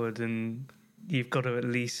record and you've got to at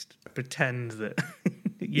least pretend that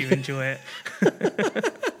you enjoy it.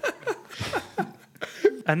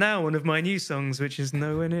 And now one of my new songs, which is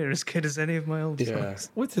nowhere near as good as any of my old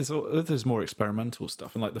songs. With his more experimental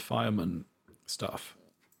stuff and like the Fireman stuff,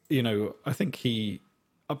 you know, I think a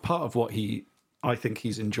part of what I think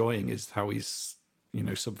he's enjoying is how he's, you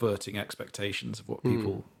know, subverting expectations of what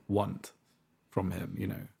people want from him, you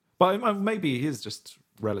know. But maybe he is just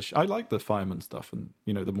relish. I like the Fireman stuff and,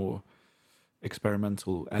 you know, the more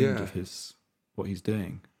experimental end of what he's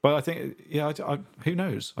doing. But I think, who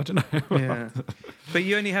knows? I don't know. Yeah. But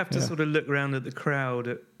you only have to sort of look around at the crowd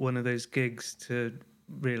at one of those gigs to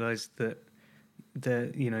realise that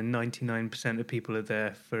 99% of people are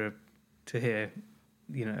there to hear,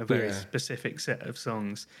 you know, a very specific set of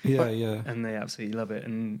songs. Yeah. And they absolutely love it.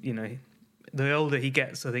 And, you know, the older he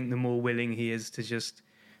gets, I think the more willing he is to just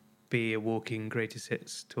be a walking greatest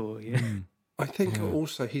hits tour. Yeah. I think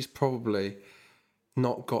also he's probably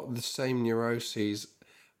not got the same neuroses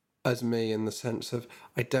as me in the sense of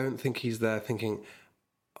I don't think he's there thinking,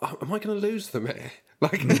 am I going to lose them here?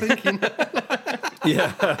 Like, I think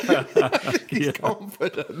he's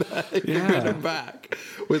confident that he can get them back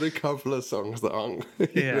with a couple of songs that aren't.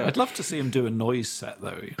 I'd love to see him do a noise set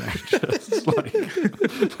though. You know, just like,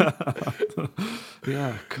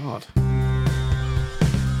 God.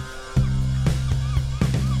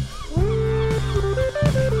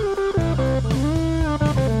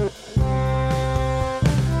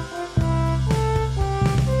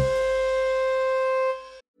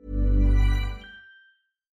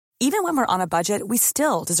 Even when we're on a budget, we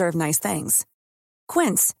still deserve nice things.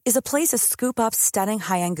 Quince is a place to scoop up stunning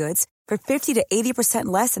high-end goods for 50 to 80%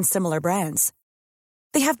 less than similar brands.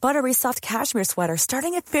 They have buttery soft cashmere sweaters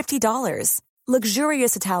starting at $50,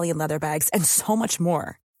 luxurious Italian leather bags, and so much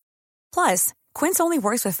more. Plus, Quince only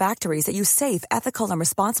works with factories that use safe, ethical, and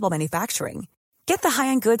responsible manufacturing. Get the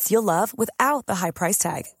high-end goods you'll love without the high price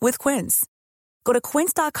tag with Quince. Go to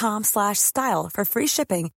quince.com/style for free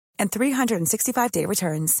shipping and 365-day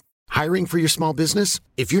returns. Hiring for your small business?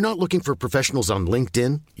 If you're not looking for professionals on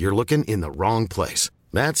LinkedIn, you're looking in the wrong place.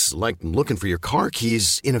 That's like looking for your car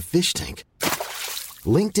keys in a fish tank.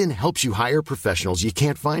 LinkedIn helps you hire professionals you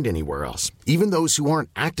can't find anywhere else, even those who aren't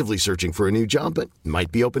actively searching for a new job but might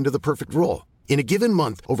be open to the perfect role. In a given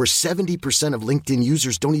month, over 70% of LinkedIn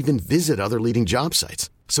users don't even visit other leading job sites.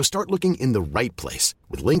 So start looking in the right place.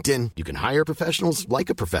 With LinkedIn, you can hire professionals like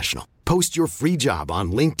a professional. Post your free job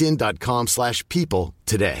on linkedin.com/people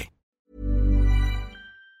today.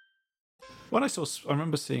 When I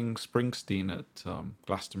remember seeing Springsteen at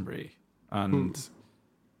Glastonbury, and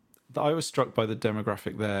I was struck by the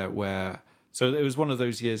demographic there where... So it was one of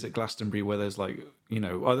those years at Glastonbury where there's like,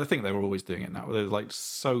 I think they were always doing it now. There's like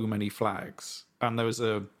so many flags. And there was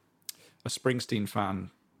a Springsteen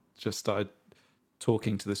fan just started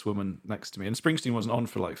talking to this woman next to me. And Springsteen wasn't on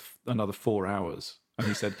for like another 4 hours. And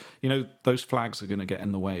he said, those flags are going to get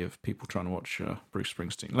in the way of people trying to watch Bruce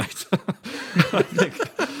Springsteen later. I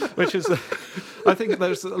think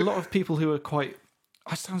there's a lot of people who are quite...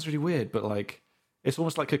 It sounds really weird, but like... It's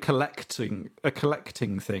almost like a collecting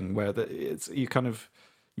thing where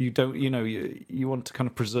you want to kind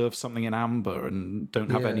of preserve something in amber and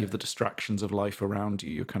don't have any of the distractions of life around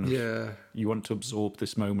you. You want to absorb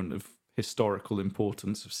this moment of historical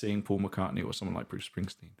importance of seeing Paul McCartney or someone like Bruce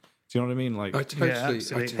Springsteen. Do you know what I mean? Like, I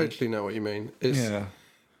totally know what you mean.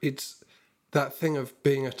 It's that thing of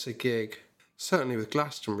being at a gig. Certainly with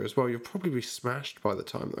Glastonbury as well, you'll probably be smashed by the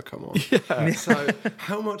time they come on. Yeah. So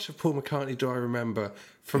how much of Paul McCartney do I remember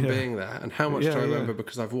from being there? And how much do I remember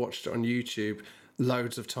because I've watched it on YouTube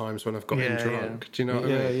loads of times when I've got him drunk? Do you know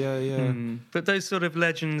what I mean? Yeah. But those sort of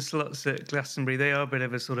legend slots at Glastonbury, they are a bit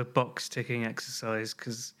of a sort of box-ticking exercise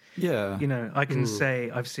because, I can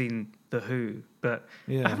say I've seen The Who, but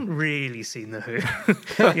I haven't really seen The Who.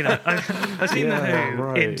 I've seen The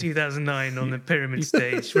Who in 2009 on the Pyramid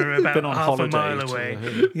stage from about half a mile away.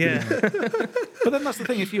 Yeah. But then that's the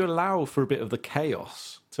thing, if you allow for a bit of the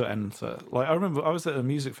chaos to enter. Like, I remember I was at a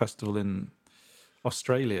music festival in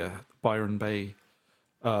Australia, Byron Bay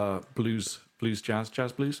blues jazz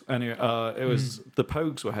blues. Anyway, it was the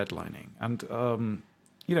Pogues were headlining, and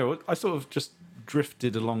I sort of just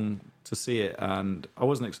drifted along to see it, and I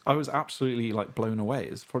was absolutely like blown away.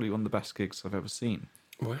 It's probably one of the best gigs I've ever seen.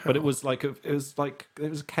 Wow. But it was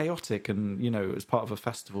chaotic, and it was part of a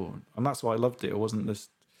festival, and that's why I loved it. It wasn't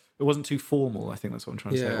too formal. I think that's what I'm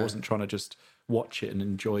trying to say. I wasn't trying to just watch it and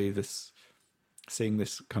enjoy seeing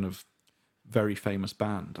this kind of very famous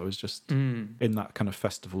band. I was just in that kind of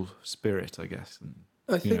festival spirit, I guess. And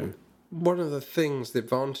I think one of the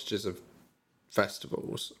advantages of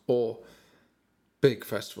festivals or big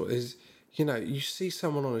festival is, you see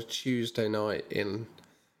someone on a Tuesday night in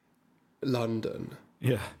London,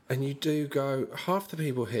 and you do go, half the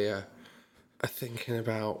people here are thinking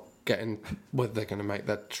about whether they're going to make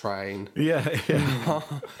that train. There's all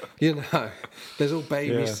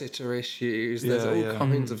babysitter issues. There's all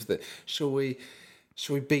kinds of things. Shall we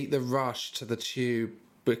beat the rush to the tube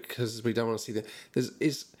because we don't want to see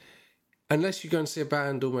unless you go and see a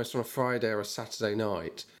band almost on a Friday or a Saturday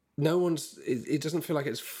night, it doesn't feel like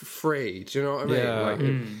it's free. Do you know what I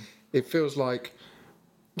mean? It feels like,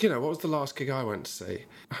 what was the last gig I went to see?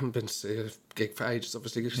 I haven't been to see a gig for ages,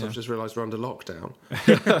 obviously, because I've just realised we're under lockdown.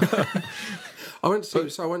 I went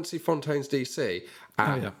to see Fontaine's DC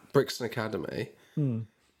at Brixton Academy.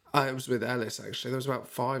 I was with Ellis, actually. There was about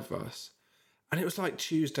 5 of us. And it was like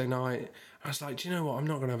Tuesday night. I was like, do you know what? I'm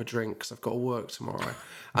not going to have a drink because I've got to work tomorrow.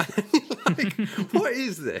 And like, what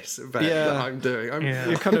is this event that I'm doing?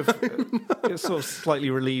 You're kind of you're sort of slightly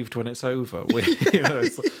relieved when it's over.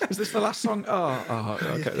 Is this the last song? Oh,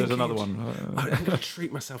 okay. There's another one. I'm going to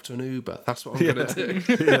treat myself to an Uber. That's what I'm going to do.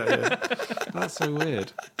 That's so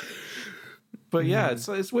weird. But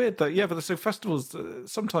it's weird that but so festivals,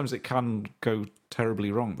 sometimes it can go terribly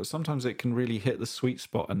wrong, but sometimes it can really hit the sweet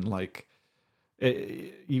spot and like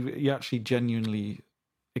you actually genuinely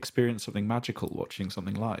experience something magical watching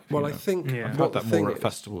something live. Well, I think I've had that more at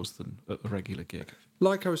festivals than at a regular gig.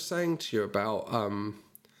 Like I was saying to you about,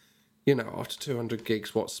 after 200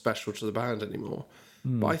 gigs, what's special to the band anymore?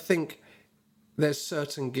 But I think there's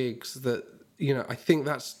certain gigs that, I think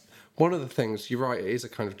that's one of the things. You're right, it is a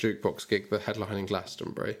kind of jukebox gig, the headlining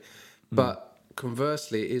Glastonbury. But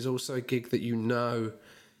conversely, it is also a gig that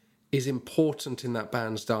is important in that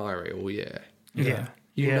band's diary all year. You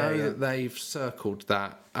know that they've circled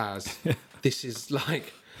that as this is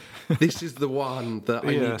the one that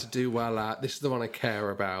I need to do well at. This is the one I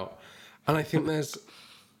care about. And I think there's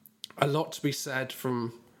a lot to be said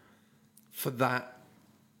for that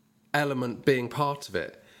element being part of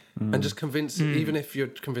it. And just convincing, even if you're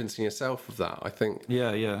convincing yourself of that, I think.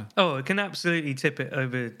 Oh, it can absolutely tip it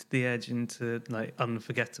over the edge into like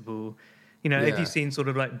unforgettable. Have you seen sort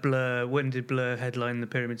of like Blur? When did Blur headline the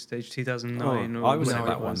Pyramid Stage? 2009? I was at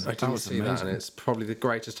that one. I didn't see that, and it's probably the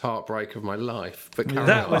greatest heartbreak of my life. But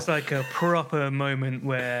that was like a proper moment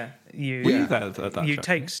where you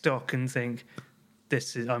take stock and think,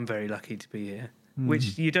 I'm very lucky to be here.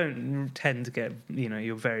 which you don't tend to get. You know,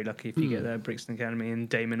 you're very lucky if you get there at Brixton Academy, and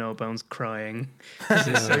Damon Albarn's crying.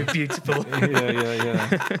 It's so beautiful.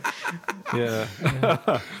 Yeah.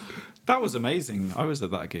 That was amazing. I was at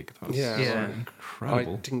that gig. That was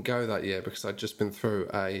incredible. I didn't go that year because I'd just been through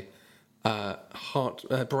a heart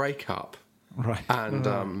breakup, right?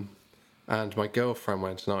 And my girlfriend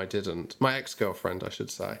went and I didn't. My ex-girlfriend, I should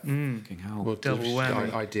say. Fucking hell. We'll double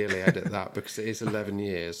whammy. Ideally edit that because it is 11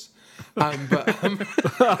 years. Yeah,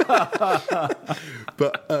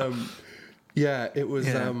 it was.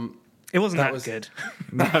 It wasn't that good.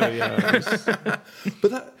 No, yeah.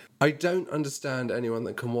 But that I don't understand anyone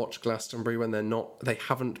that can watch Glastonbury when they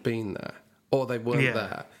haven't been there or they weren't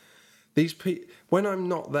there. These when I'm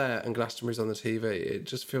not there and Glastonbury's on the TV, it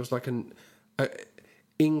just feels like an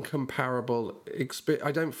incomparable experience.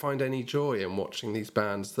 I don't find any joy in watching these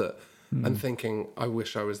bands that and thinking I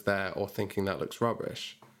wish I was there or thinking that looks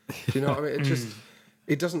rubbish. Do you know what I mean?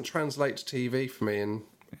 It doesn't translate to TV for me in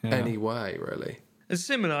any way, really. It's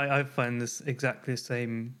similar. I find this exactly the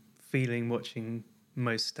same feeling watching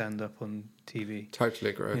most stand-up on TV.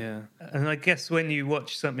 Totally agree. Yeah, and I guess when you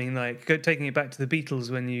watch something like taking it back to the Beatles,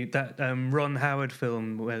 when that Ron Howard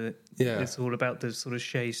film where it's all about the sort of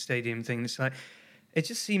Shea Stadium thing, it's like it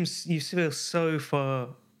just seems you feel so far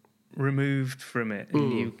removed from it,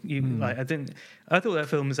 and you like I thought that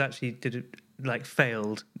film was actually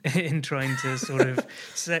failed in trying to sort of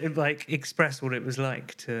express what it was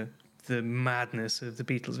like to the madness of the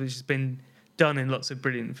Beatles, which has been done in lots of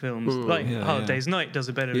brilliant films. Hard Day's Night does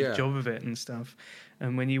a better job of it and stuff.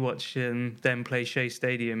 And when you watch them play Shea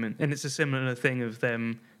Stadium, and it's a similar thing of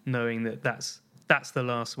them knowing that that's the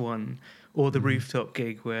last one, or the rooftop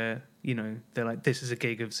gig where, you know, they're like, this is a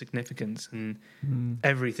gig of significance and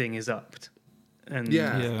everything is upped. And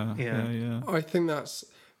I think that's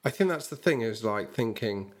the thing, is like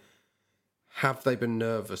thinking, have they been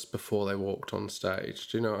nervous before they walked on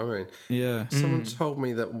stage? Do you know what I mean? Yeah. Someone told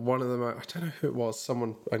me that one of them, I don't know who it was,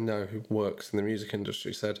 someone I know who works in the music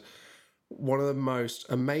industry said one of the most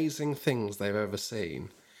amazing things they've ever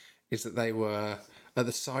seen is that they were at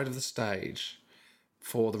the side of the stage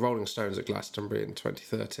for the Rolling Stones at Glastonbury in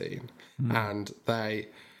 2013. And they,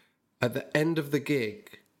 at the end of the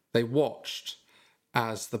gig, they watched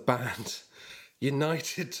as the band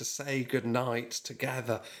united to say goodnight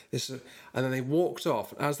together. And then they walked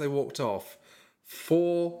off. As they walked off,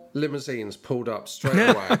 4 limousines pulled up straight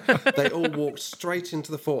away. They all walked straight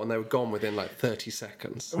into the fort and they were gone within like 30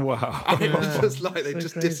 seconds. Wow. And it was just like they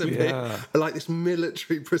just disappeared. Like this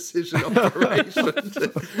military precision operation.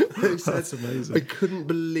 They said, that's amazing. I couldn't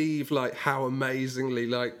believe like how amazingly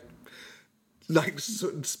like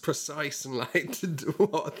precise and like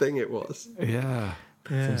what a thing it was. Yeah.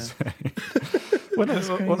 When I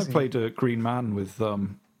played a Green Man with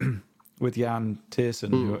Jan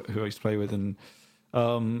Tiersen, who I used to play with, and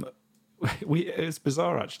it's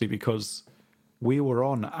bizarre actually because we were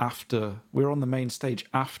on the main stage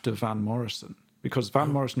after Van Morrison, because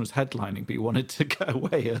Van Morrison was headlining, but he wanted to get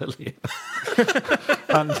away earlier.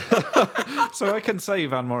 And so I can say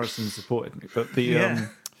Van Morrison supported me, but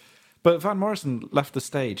but Van Morrison left the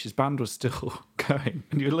stage, his band was still going,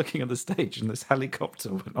 and you're looking at the stage and this helicopter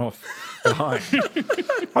went off behind.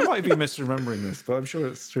 I might be misremembering this, but I'm sure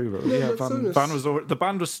it's true. But the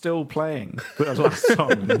band was still playing the last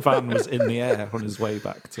song, and Van was in the air on his way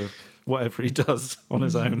back to whatever he does on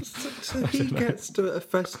his own. So he gets to a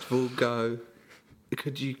festival go,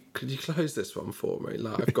 could you close this one for me?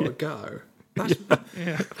 Like, I've got to go. That's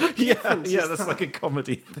like a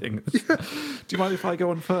comedy thing. Do you mind if I go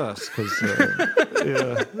on first? Because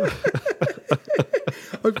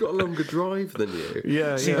I've got a longer drive than you.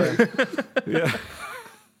 Yeah.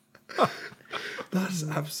 That's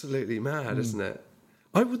absolutely mad, isn't it?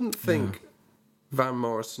 I wouldn't think Van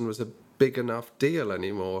Morrison was a big enough deal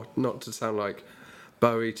anymore. Not to sound like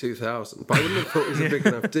Bowie 2000, but I wouldn't have thought it was a big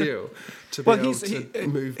enough deal to be able to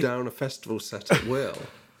move down a festival set at will.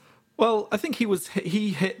 Well, I think he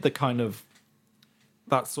hit the kind of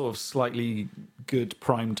that sort of slightly good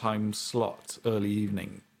primetime slot early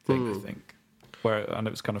evening thing, I think, and it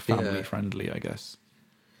was kind of family friendly, I guess.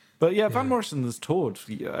 But Van Morrison has toured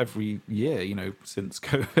every year, you know, since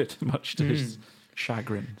COVID, much to his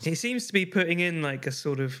chagrin. He seems to be putting in like a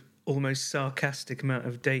sort of almost sarcastic amount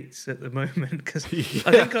of dates at the moment, because I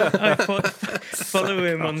think I follow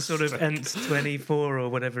him on sort of Ent24 or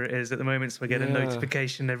whatever it is at the moment, so I get a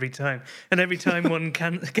notification every time, and every time one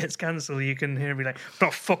gets cancelled you can hear me like,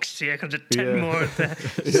 for fuck's sake, I've just 10 more of that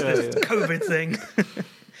COVID thing.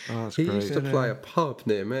 He used to play a pub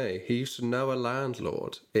near me. He used to know a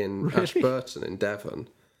landlord in Ashburton in Devon.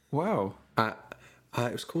 Wow.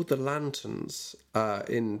 It was called the Lanterns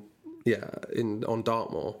on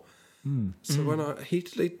Dartmoor. So when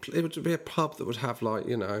it would be a pub that would have like,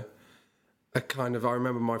 you know, a kind of, I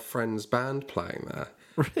remember my friend's band playing there.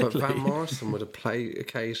 Really? But Van Morrison would have played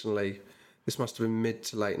occasionally. This must have been mid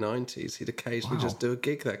to late 90s. He'd occasionally just do a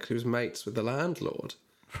gig there because he was mates with the landlord.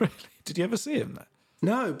 Really? Did you ever see him there?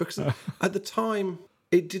 No, because at the time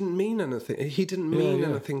it didn't mean anything. He didn't mean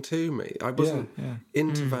anything to me. I wasn't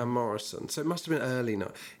into Van Morrison, so it must have been early.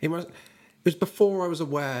 It was before I was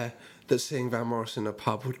aware that seeing Van Morrison in a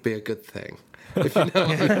pub would be a good thing. If you know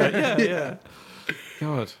what I mean. Yeah.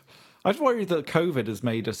 God, I just worry that COVID has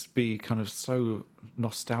made us be kind of so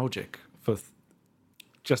nostalgic for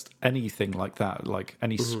just anything like that, like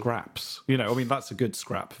any scraps. You know, I mean, that's a good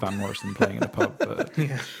scrap, Van Morrison playing in a pub. But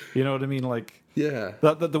you know what I mean? Like,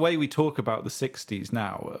 the way we talk about the 60s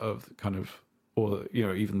now, of kind of, or, you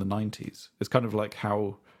know, even the 90s, is kind of like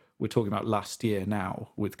how we're talking about last year now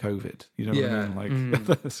with COVID. You know what I mean?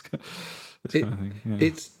 Like, this kind of thing. Yeah.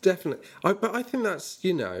 It's definitely, but I think that's,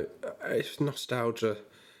 you know, it's nostalgia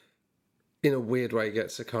in a weird way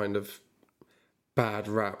gets a kind of bad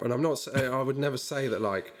rap, and I would never say that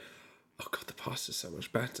like, oh god, the past is so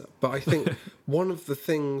much better. But I think one of the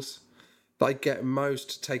things that I get most,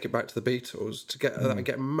 to take it back to the Beatles, that I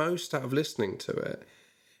get most out of listening to it,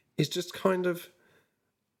 is just kind of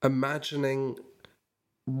imagining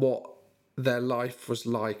what their life was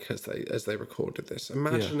like as they recorded this,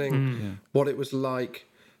 imagining what it was like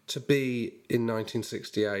to be in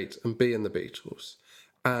 1968 and be in the Beatles,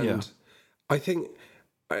 and I think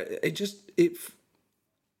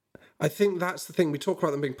I think that's the thing. We talk about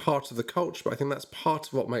them being part of the culture, but I think that's part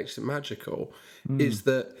of what makes it magical, is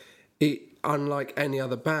that it, unlike any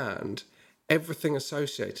other band, everything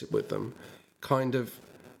associated with them kind of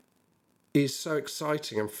is so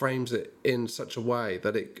exciting and frames it in such a way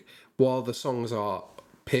that it, while the songs are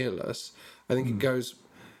peerless, I think it goes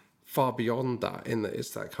far beyond that, in that it's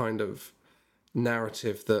that kind of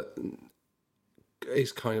narrative that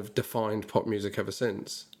is kind of defined pop music ever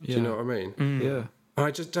since. Do you know what I mean? Yeah. I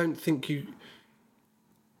just don't think you,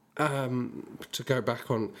 to go back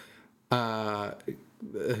on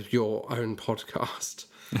your own podcast,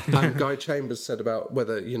 Guy Chambers said about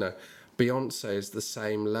whether, you know, Beyonce is the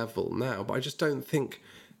same level now, but I just don't think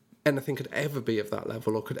anything could ever be of that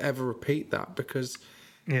level or could ever repeat that, because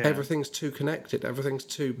everything's too connected, everything's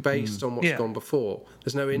too based on what's gone before.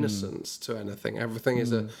 There's no innocence to anything. Everything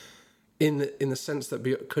is in the sense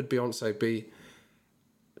that could Beyonce be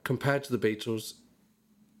compared to the Beatles,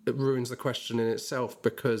 it ruins the question in itself,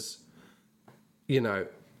 because, you know,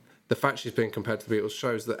 the fact she's being compared to the Beatles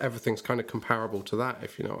shows that everything's kind of comparable to that,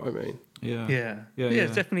 if you know what I mean. Yeah.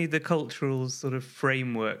 It's definitely the cultural sort of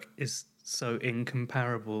framework is so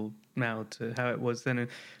incomparable now to how it was then. And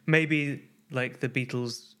maybe like the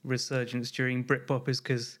Beatles' resurgence during Britpop is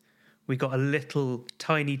because we got a little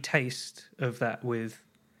tiny taste of that with,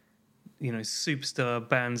 you know, superstar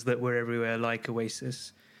bands that were everywhere, like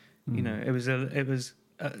Oasis. You know, it was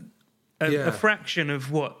a fraction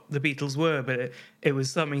of what the Beatles were, but it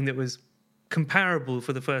was something that was comparable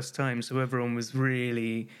for the first time. So everyone was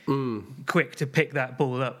really quick to pick that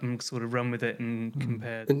ball up and sort of run with it and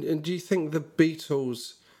compare. And do you think the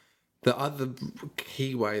Beatles, the other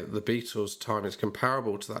key way that the Beatles' time is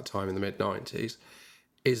comparable to that time in the mid-90s,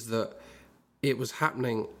 is that it was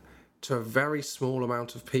happening to a very small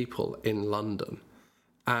amount of people in London,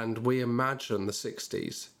 and we imagine the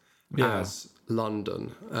 60s as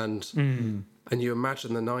London, and you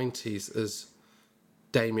imagine the 90s as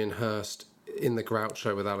Damien Hirst in the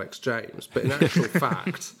Groucho with Alex James, but in actual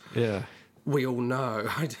fact, we all know.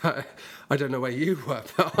 I don't know where you were,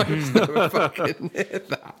 but I was never fucking near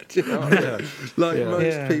that. You know what I mean? Like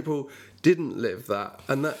most people didn't live that,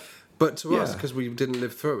 and that. But to us, because we didn't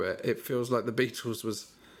live through it, it feels like the Beatles was.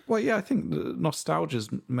 Well, yeah, I think the nostalgia's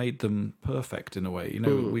made them perfect in a way. You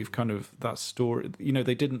know, we've kind of, that story, you know,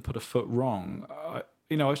 they didn't put a foot wrong.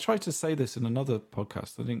 You know, I was trying to say this in another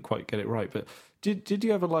podcast. I didn't quite get it right. But did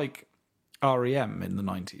you ever like REM in the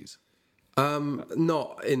 90s?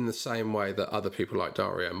 Not in the same way that other people liked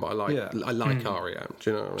REM, but I like REM. Do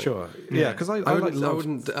you know what I mean? Sure. Yeah, because I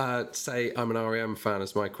wouldn't say I'm an REM fan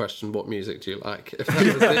as my question. What music do you like? If that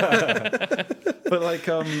was it. But like,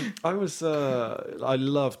 I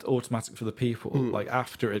loved Automatic for the People. Like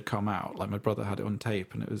after it come out, like my brother had it on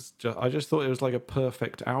tape, and it was I just thought it was like a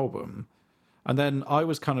perfect album. And then I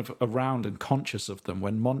was kind of around and conscious of them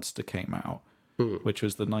when Monster came out, which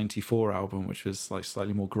was the 94 album, which was like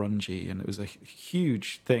slightly more grungy, and it was a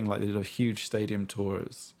huge thing. Like they did a huge stadium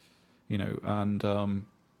tours, you know, and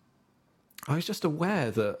I was just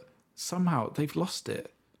aware that somehow they've lost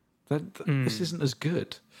it. this isn't as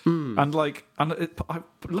good. And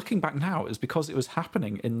looking back now, is because it was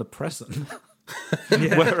happening in the present.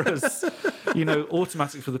 Whereas,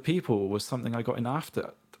 Automatic for the People was something I got in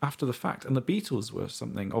after the fact, and the Beatles were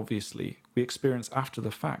something obviously we experienced after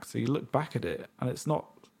the fact. So you look back at it, and it's not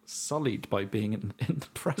sullied by being in the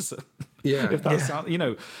present. Yeah, if that's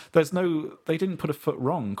there's no, they didn't put a foot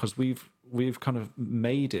wrong, because we've kind of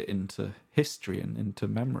made it into history and into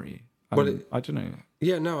memory. And I don't know.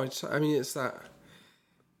 Yeah, no, it's that.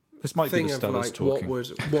 This might thing be the of Stellars talking.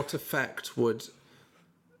 What effect would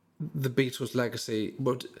the Beatles' legacy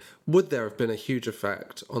would there have been a huge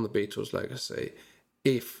effect on the Beatles' legacy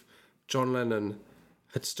if John Lennon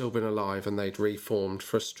had still been alive and they'd reformed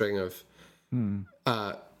for a string of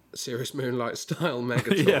Serious Moonlight style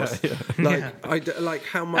mega tours?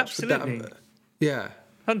 How much Absolutely. would that? Yeah,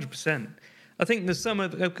 100%. I think there's some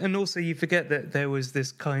of, and also you forget that there was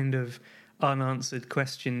this kind of unanswered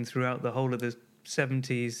question throughout the whole of the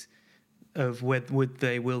 70s of would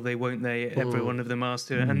they, will they, won't they, every one of them asked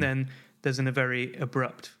to, and then there's a very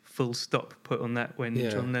abrupt full stop put on that when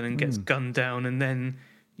John Lennon gets gunned down, and then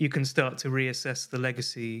you can start to reassess the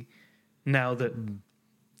legacy now that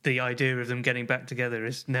the idea of them getting back together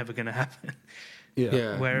is never going to happen.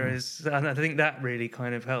 Whereas, and I think that really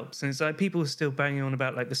kind of helps. And it's like people are still banging on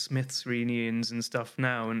about like the Smiths reunions and stuff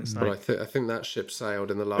now, and it's like, but I think that ship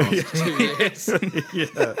sailed in the last 2 years.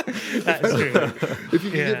 that's true. If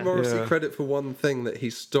you can give Morrissey credit for one thing, that he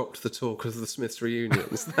stopped the talk of the Smiths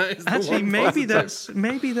reunions. That is actually maybe that's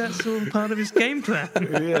all part of his game plan.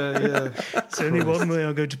 It's only one way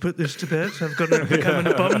I'm going to put this to bed. I've got to become an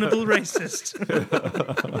abominable racist.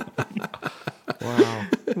 Wow.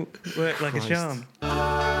 Worked like a charm.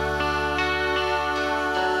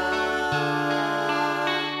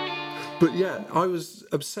 But yeah, I was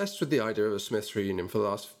obsessed with the idea of a Smiths reunion for the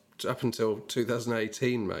last, up until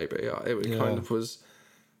 2018 maybe. It kind of was,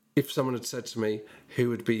 if someone had said to me, who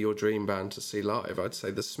would be your dream band to see live, I'd say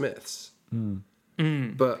the Smiths.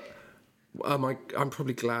 But I'm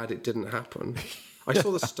probably glad it didn't happen. I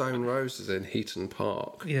saw the Stone Roses in Heaton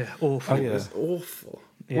Park. Yeah, awful. It was awful.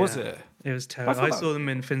 Yeah, was it? It was terrible. I saw them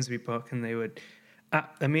in Finsbury Park, and they would.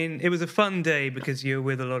 I mean, it was a fun day because you were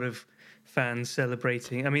with a lot of fans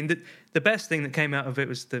celebrating. I mean, the best thing that came out of it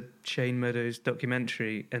was the Shane Meadows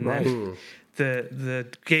documentary, and then the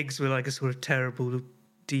gigs were like a sort of terrible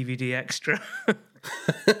DVD extra.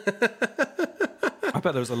 I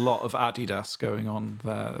bet there was a lot of Adidas going on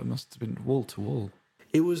there. It must have been wall to wall.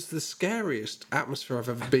 It was the scariest atmosphere I've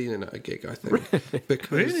ever been in at a gig, I think.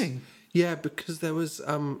 Really? Yeah, because there was,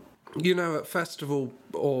 at festival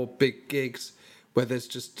or big gigs where there's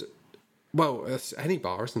just, it's any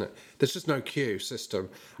bar, isn't it? There's just no queue system.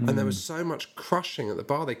 And there was so much crushing at the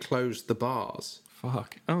bar, they closed the bars.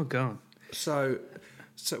 Fuck. Oh, God. So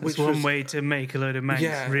which one way to make a load of Manx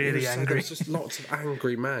really angry. There was just lots of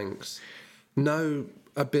angry Manx. No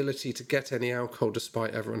ability to get any alcohol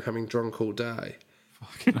despite everyone having drunk all day.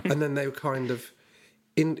 And then they were kind of,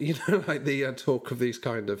 like the talk of these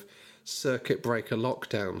kind of circuit breaker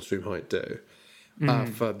lockdowns we might do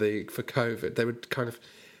for COVID. They were kind of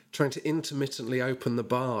trying to intermittently open the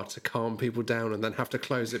bar to calm people down and then have to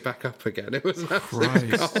close it back up again. It was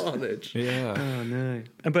absolute carnage. Yeah. Oh, no.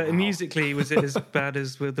 But musically, was it as bad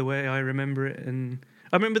as the way I remember it? And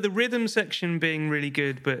I remember the rhythm section being really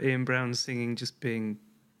good, but Ian Brown's singing just being...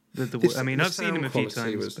 I've seen him a few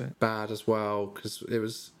times. It was bad as well, because it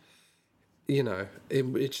was,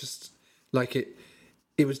 it just, like,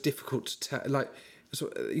 it was difficult to tell. Like,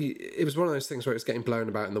 it was one of those things where it was getting blown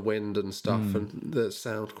about in the wind and stuff, and the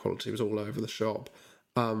sound quality was all over the shop.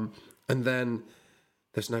 And then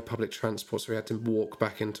there's no public transport, so we had to walk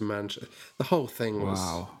back into Manchester. The whole thing was...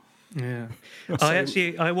 Wow. Yeah.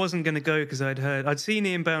 I wasn't going to go because I'd seen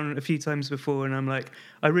Ian Brown a few times before, and I'm like,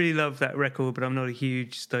 I really love that record, but I'm not a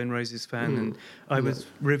huge Stone Roses fan. And I was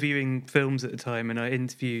reviewing films at the time, and I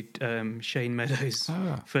interviewed Shane Meadows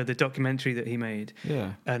for the documentary that he made.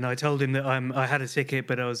 Yeah. And I told him that I had a ticket,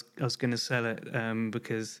 but I was going to sell it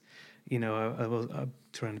because, I'm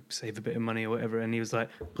trying to save a bit of money or whatever. And he was like,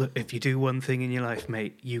 look, if you do one thing in your life,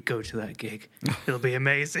 mate, you go to that gig. It'll be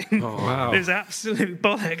amazing. Oh, wow. It was absolute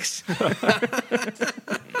bollocks.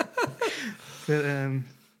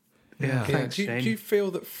 But, thanks, do Shane. you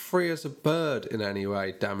feel that Free as a Bird in any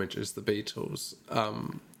way damages the Beatles'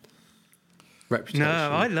 reputation?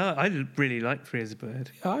 No, I really like Free as a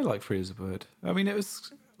Bird. Yeah, I like Free as a Bird. I mean, it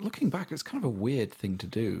was... Looking back, it's kind of a weird thing to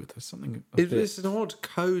do. There's something... It's an odd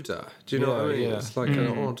coda. Do you know what I mean? Yeah. It's like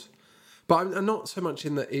an odd... But I'm not so much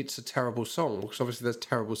in that it's a terrible song, because obviously there's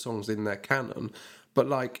terrible songs in their canon, but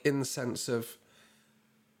like in the sense of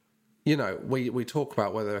you know, we talk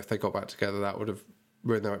about whether if they got back together that would have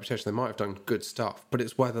ruined their reputation. They might have done good stuff, but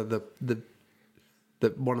it's whether the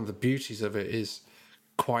one of the beauties of it is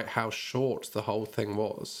quite how short the whole thing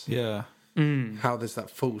was. Yeah. How there's that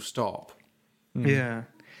full stop. Yeah.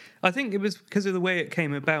 I think it was because of the way it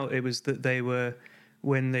came about. It was that they were,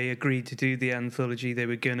 when they agreed to do the anthology, they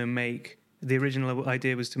were going to make, the original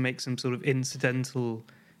idea was to make some sort of incidental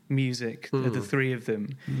music, the three of them,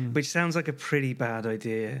 which sounds like a pretty bad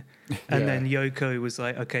idea. And then Yoko was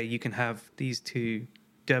like, okay, you can have these two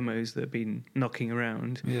demos that have been knocking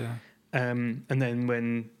around. Yeah. And then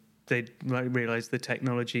when they realised the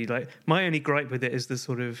technology, like, my only gripe with it is the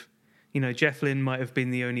sort of, you know, Jeff Lynne might have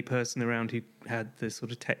been the only person around who had the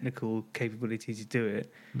sort of technical capability to do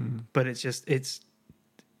it. But it's just,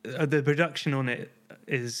 the production on it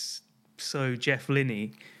is so Jeff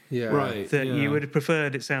Lynne-y. Yeah. Right. That you would have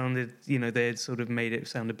preferred it sounded, you know, they had sort of made it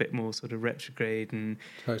sound a bit more sort of retrograde. And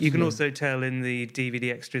you can also tell in the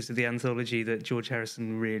DVD extras of the anthology that George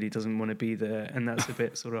Harrison really doesn't want to be there. And that's a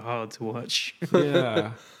bit sort of hard to watch.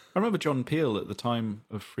 Yeah. I remember John Peel at the time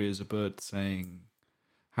of Free as a Bird saying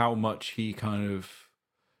how much he kind of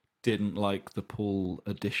didn't like the Paul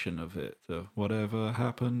edition of it, the whatever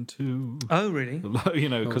happened to... Oh, really? You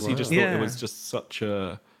know, because he just thought it was just such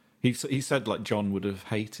a... He said, like, John would have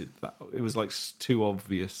hated that. It was, like, too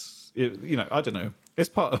obvious. You know, I don't know. It's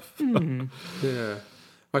part of... Yeah.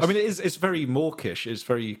 I mean, it's very mawkish. It's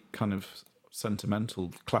very kind of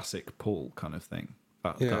sentimental, classic Paul kind of thing.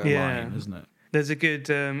 That line, isn't it? There's a good,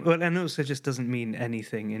 well, and also just doesn't mean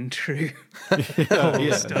anything in true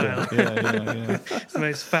Paul style. Yeah. It's the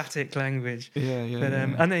most phatic language.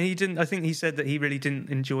 And then he didn't. I think he said that he really didn't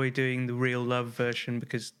enjoy doing the Real Love version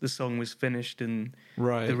because the song was finished, and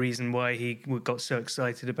the reason why he got so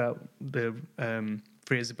excited about the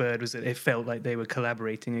Free as a Bird was that it felt like they were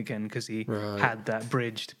collaborating again because he had that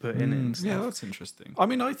bridge to put in it. And stuff. Yeah, that's interesting. I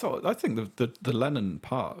mean, I think the Lennon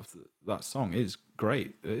part of that song is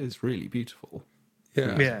great. It is really beautiful.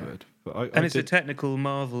 Yeah. But it's a technical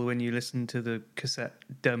marvel when you listen to the cassette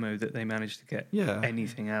demo that they managed to get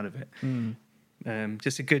anything out of it.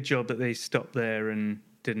 Just a good job that they stopped there and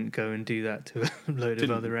didn't go and do that to a load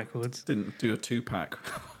of other records. Didn't do a 2-pack.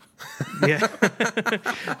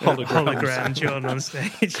 Hologram John on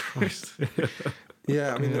stage.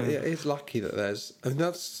 Yeah, I mean, it is lucky that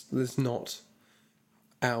there's not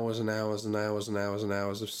hours and hours and hours and hours and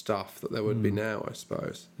hours of stuff that there would be now, I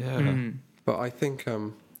suppose. Yeah. But I think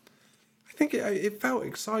it felt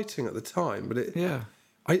exciting at the time, but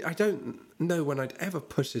I don't know when I'd ever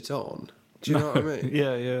put it on. Do you know what I mean?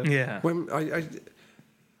 Yeah. When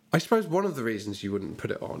I suppose one of the reasons you wouldn't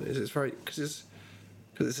put it on is because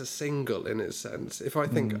it's a single in its sense. If I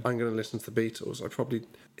think I'm going to listen to the Beatles,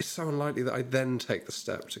 it's so unlikely that I then take the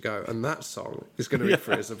step to go, and that song is going to be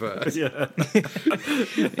Free as a Bird.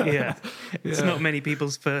 It's not many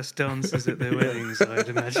people's first dances at their weddings, I'd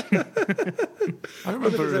imagine. I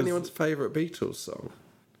remember it was anyone's favourite Beatles song.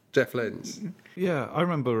 Jeff Lynne's. Yeah, I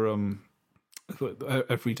remember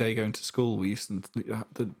every day going to school, we used to...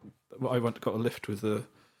 I got a lift with a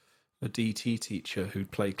DT teacher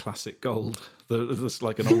who'd play classic gold. There's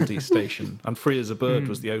like an oldie station, and Free as a Bird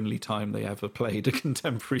was the only time they ever played a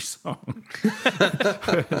contemporary song.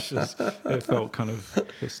 It felt kind of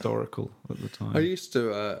historical at the time. I used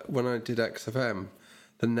to, when I did XFM,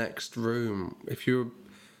 the next room, so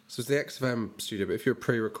it's the XFM studio, but if you're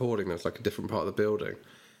pre-recording, there's like a different part of the building.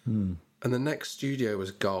 And the next studio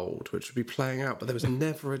was gold, which would be playing out, but there was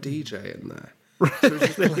never a DJ in there. So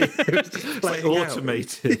it was just playing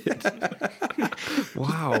automated.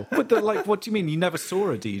 Wow. But what do you mean? You never saw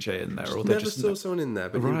a DJ in there? Or never saw someone in there,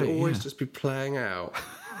 but you'd always just be playing out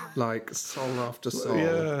like song after song.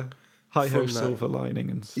 Yeah. Hi-ho, Silver Lining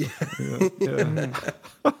and stuff.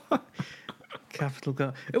 Capital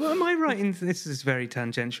Gold. Well, am I right in, this is very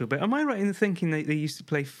tangential, but am I right in thinking that they used to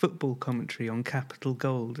play football commentary on Capital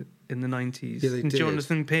Gold in the 90s? Yeah, they did.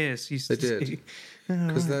 Jonathan Pierce used to did.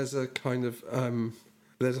 Because there's a kind of,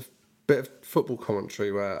 there's a bit of football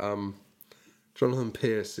commentary where Jonathan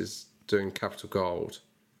Pierce is doing Capital Gold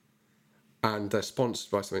and they're sponsored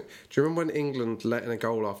by something. Do you remember when England let in a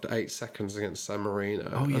goal after 8 seconds against San Marino?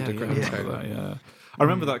 Oh, yeah, I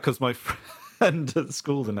remember that because my friend at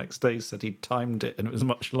school the next day said he'd timed it and it was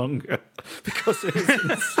much longer because it was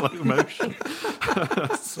in slow motion.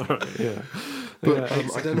 Sorry, yeah. But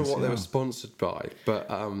I don't know what they were sponsored by, but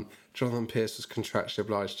Jonathan Pierce was contractually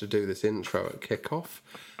obliged to do this intro at kickoff.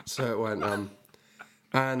 So it went,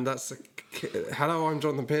 and that's hello, I'm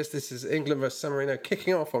Jonathan Pierce. This is England versus San Marino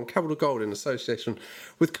kicking off on Capital Gold in association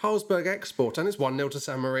with Carlsberg Export, and it's 1-0 to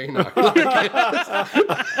San Marino.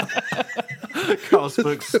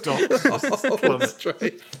 Carlsberg stocks.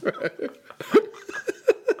 Straight through.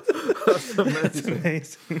 That's amazing.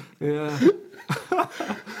 Amazing. Yeah.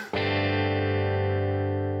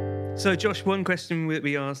 So, Josh, one question that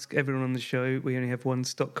we ask everyone on the show, we only have one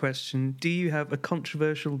stock question. Do you have a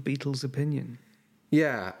controversial Beatles opinion?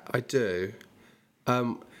 Yeah, I do.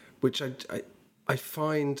 Which I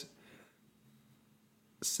find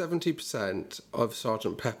 70% of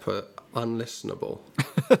Sergeant Pepper unlistenable.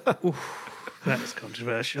 That's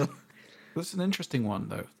controversial. That's an interesting one,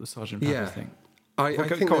 though, the Sergeant Pepper thing. I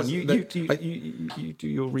think go on, you do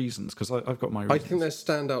your reasons, because I've got my reasons. I think there's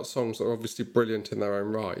standout songs that are obviously brilliant in their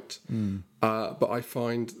own right, but I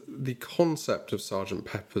find the concept of Sergeant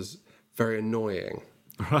Pepper's very annoying.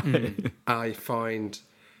 Right. I find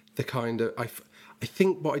the kind of... I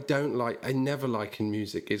think what I don't like, I never like in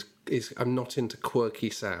music, is I'm not into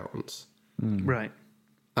quirky sounds. Right.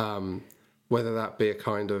 Whether that be a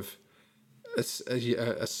kind of a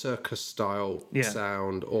circus style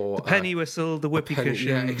sound, or the penny whistle, the whoopee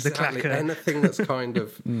cushion, exactly. the clacker, anything that's kind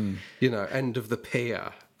of end of the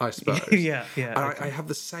pier, I suppose. I have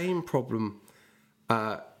the same problem,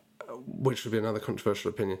 which would be another controversial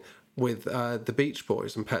opinion, with the Beach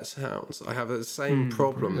Boys and Pet Sounds. I have the same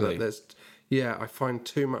problem that there's I find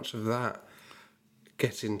too much of that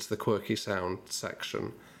get into the quirky sound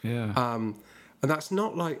section. And that's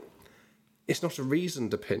not like, it's not a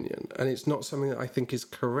reasoned opinion, and it's not something that I think is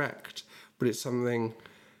correct, but it's something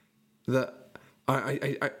that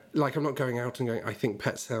I like. I'm not going out and going, I think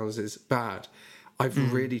Pet Sounds is bad.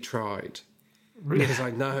 I've really tried. Really? Because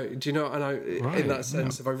I know, do you know, and in that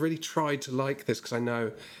sense, if I really tried to like this, because I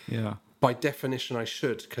know by definition I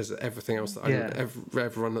should, because everything else,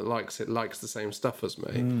 everyone that likes it likes the same stuff as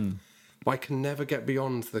me. But I can never get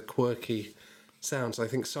beyond the quirky sounds. I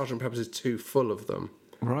think Sgt. Pepper's is too full of them.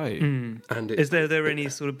 Right. And is there any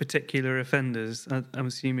sort of particular offenders? I'm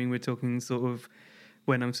assuming we're talking sort of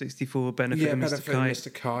When I'm 64, Benefit of Mr. Benefit Kite.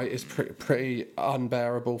 Mr. Kite is pretty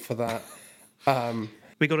unbearable for that.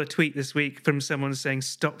 We got a tweet this week from someone saying,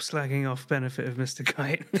 "Stop slagging off Benefit of Mr.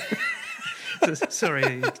 Kite."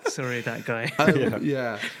 sorry, that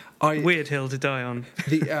guy. Weird hill to die on.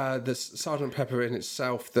 The Sergeant Pepper in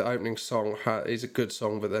itself, the opening song is a good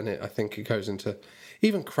song, but then I think it goes into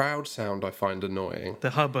even crowd sound. I find annoying.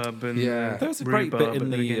 The hubbub and there's a great bit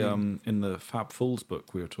in the Fab Fools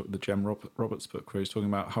book the Jem Roberts book, where he's talking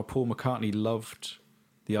about how Paul McCartney loved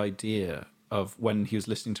the idea of when he was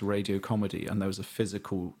listening to radio comedy and there was a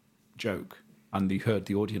physical joke and you heard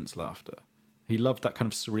the audience laughter. He loved that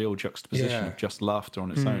kind of surreal juxtaposition of just laughter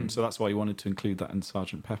on its own. So that's why he wanted to include that in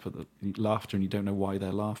Sergeant Pepper, the laughter and you don't know why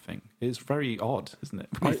they're laughing. It's very odd, isn't it,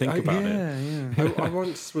 when you think about it? Yeah. I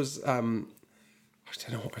once was, I don't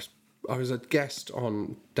know what, I was a guest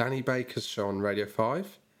on Danny Baker's show on Radio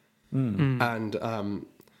 5. And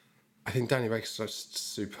I think Danny Baker's a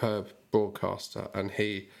superb broadcaster, and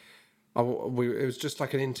it was just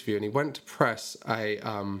like an interview, and he went to press a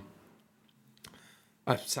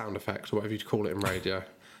sound effect or whatever you'd call it in radio.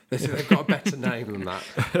 They've got a better name than that.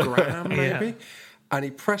 Graham, maybe? Yeah. And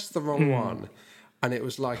he pressed the wrong one, and it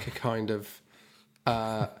was like a kind of...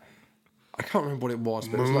 I can't remember what it was,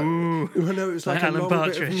 but it was like a long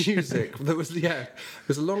bit of music.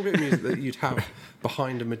 There's a long bit of music that you'd have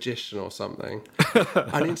behind a magician or something.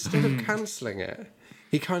 And instead of cancelling it,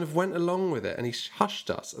 he kind of went along with it and he hushed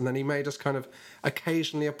us, and then he made us kind of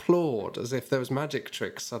occasionally applaud as if there was magic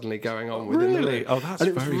tricks suddenly going on within the room. Oh, that's and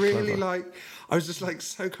it was very really clever. I was just like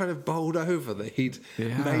so kind of bowled over that he'd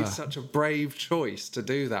made such a brave choice to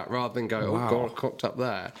do that rather than go, oh God, cocked up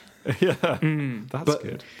there. That's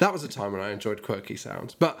good. That was a time when I enjoyed quirky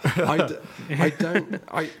sounds, but I don't.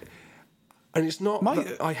 And it's not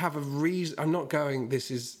that I have a reason. I'm not going,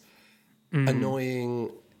 this is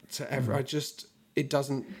annoying to everyone. It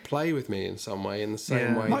doesn't play with me in some way, in the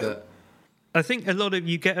same way that... I think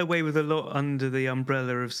you get away with a lot under the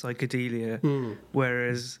umbrella of psychedelia,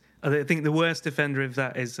 whereas I think the worst offender of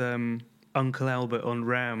that is Uncle Albert on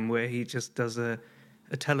Ram, where he just does a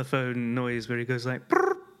telephone noise where he goes like...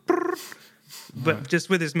 Brr, brr, but just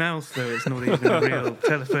with his mouth, though, it's not even a real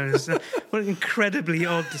telephone. What an incredibly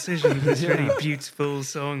odd decision for this really beautiful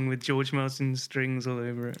song with George Martin strings all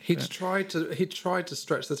over it. He'd tried to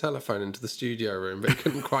stretch the telephone into the studio room, but he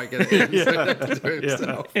couldn't quite get it in, so he had to do it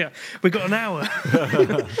himself. Yeah, we got an hour.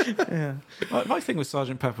 My thing with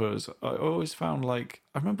Sergeant Pepper is I always found, like,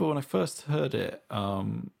 I remember when I first heard it,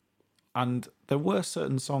 and there were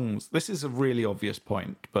certain songs, this is a really obvious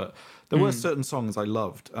point, but there were certain songs I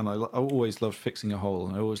loved, and I always loved Fixing a Hole,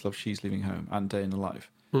 and I always loved She's Leaving Home and Day in the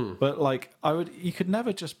Life. But like you could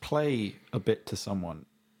never just play a bit to someone.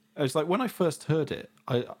 It was like when I first heard it,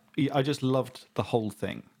 I just loved the whole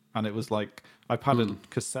thing. And it was like, I had a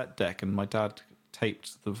cassette deck and my dad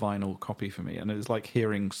taped the vinyl copy for me, and it was like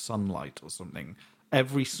hearing Sunlight or something.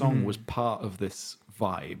 Every song was part of this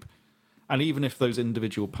vibe. And even if those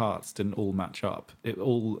individual parts didn't all match up, it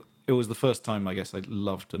was the first time, I guess, I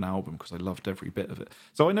loved an album because I loved every bit of it.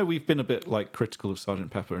 So I know we've been a bit like critical of Sgt.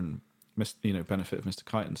 Pepper and Benefit of Mr.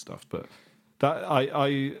 Kite and stuff, but that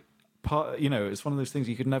it's one of those things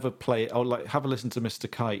you could never play. Oh, like have a listen to Mr.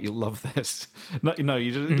 Kite, you'll love this. No,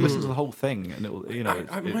 you just listen to the whole thing, and it'll,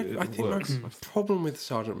 I think works. my problem with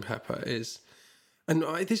Sgt. Pepper is, and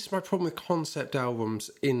this is my problem with concept albums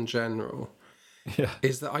in general,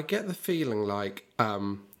 is that I get the feeling like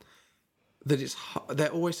that they're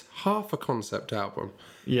always half a concept album,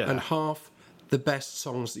 and half the best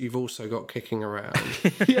songs that you've also got kicking around.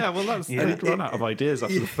 They'd run out of ideas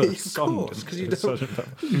after the first song. Because you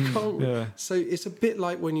can't. So it's a bit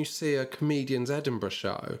like when you see a comedian's Edinburgh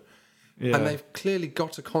show, and they've clearly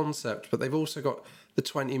got a concept, but they've also got the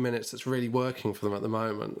 20 minutes that's really working for them at the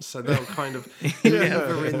moment. So they'll kind of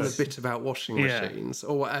lever in the bit about washing machines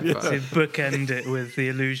or whatever. To bookend it with the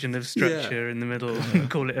illusion of structure in the middle and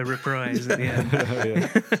call it a reprise at the end.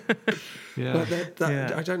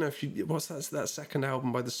 I don't know if you... What's that second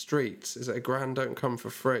album by The Streets? Is it A Grand Don't Come For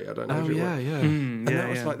Free? I don't know. And that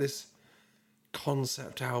was like this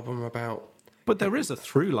concept album about... But there is a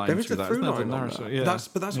through line. There is a through line on that. Yeah.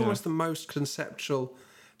 That's almost the most conceptual...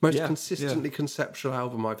 Most consistently conceptual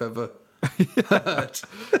album I've ever heard.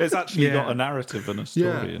 It's actually got a narrative and a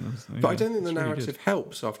story. But I don't think the narrative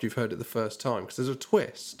helps after you've heard it the first time, because there's a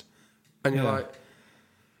twist. And you're like,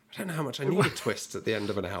 I don't know how much I need a twist at the end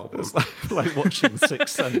of an album. It's like watching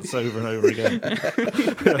Sixth Sense over and over again.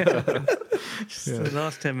 The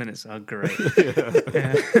last 10 minutes are great.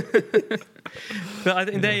 But I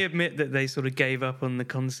think they admit that they sort of gave up on the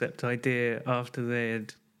concept idea after they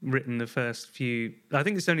had written the first few. I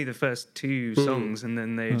think it's only the first two songs, and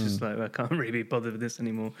then they were just like, I can't really be bothered with this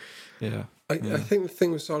anymore. I think the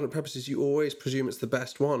thing with Sgt. Pepper's is you always presume it's the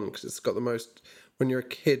best one because it's got the most. When you're a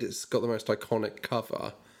kid, it's got the most iconic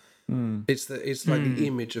cover. It's like the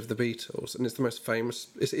image of the Beatles, and it's the most famous.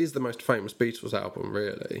 It is the most famous Beatles album,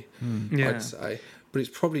 really. I'd say, but it's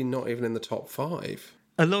probably not even in the top 5.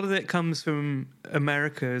 A lot of it comes from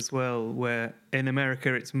America as well, where in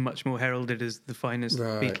America it's much more heralded as the finest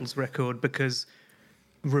Beatles record because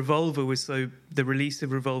the release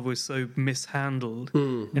of Revolver was so mishandled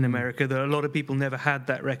in America that a lot of people never had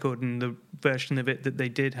that record, and the version of it that they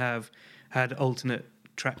did have had alternate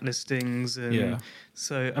track listings. And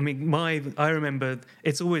so, I mean, I remember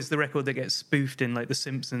it's always the record that gets spoofed in like The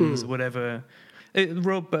Simpsons or whatever.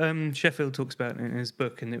 Rob Sheffield talks about it in his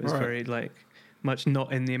book, and it was very like... much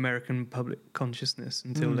not in the American public consciousness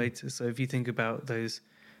until later. So if you think about those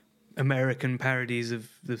American parodies of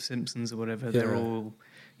The Simpsons or whatever, they're all,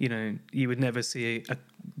 you would never see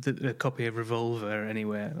a copy of Revolver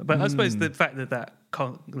anywhere. But I suppose the fact that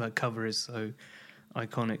cover is so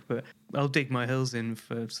iconic. But I'll dig my heels in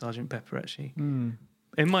for Sgt. Pepper, actually.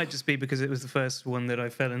 It might just be because it was the first one that I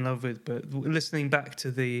fell in love with. But listening back to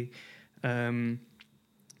the...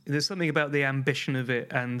 there's something about the ambition of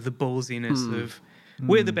it and the ballsiness of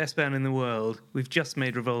we're the best band in the world, we've just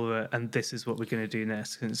made Revolver, and this is what we're going to do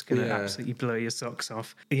next, and it's going to absolutely blow your socks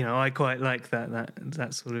off. I quite like that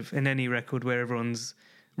sort of, in any record where everyone's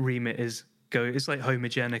remit is it's like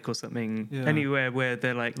Homogenic or something, anywhere where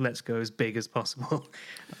they're like, let's go as big as possible.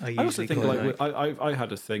 I also think I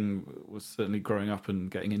had a thing, was certainly growing up and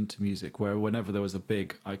getting into music, where whenever there was a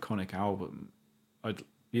big iconic album,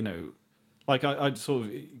 I'd sort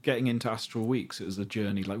of getting into Astral Weeks. It was a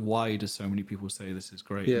journey. Like, why do so many people say this is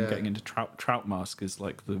great? And getting into Trout Mask is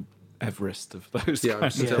like the Everest of those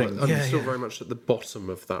kinds of things. I'm still very much at the bottom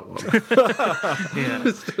of that one.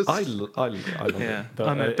 I love it. But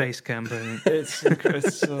I'm at base camp. It's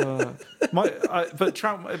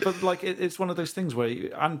it's one of those things where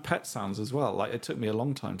and Pet Sounds as well. Like, it took me a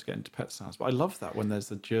long time to get into Pet Sounds, but I love that when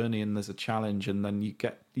there's a journey and there's a challenge, and then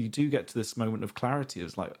you do get to this moment of clarity.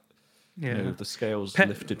 It's like, the scales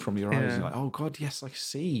lifted from your eyes. You're like, oh God, yes, I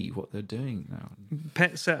see what they're doing now.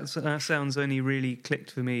 Pet Sounds only really clicked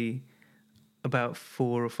for me about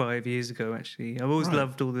 4 or 5 years ago, actually. I've always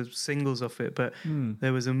loved all the singles off it, but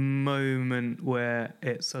there was a moment where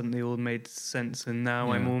it suddenly all made sense, and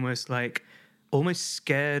now I'm almost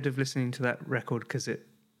scared of listening to that record because it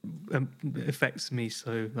affects me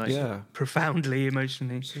so profoundly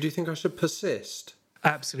emotionally. So do you think I should persist?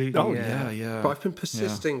 Absolutely. Oh, yeah. But I've been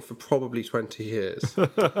persisting for probably 20 years.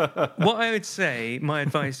 What I would say, my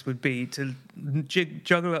advice would be to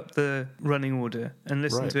juggle up the running order and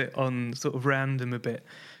listen to it on sort of random a bit.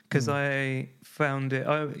 because I found it.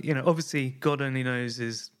 Obviously, God Only Knows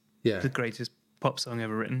is the greatest pop song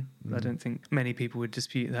ever written. I don't think many people would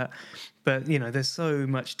dispute that. But there's so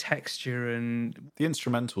much texture and the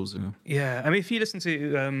instrumentals. Yeah, I mean, if you listen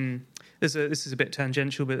to this is a bit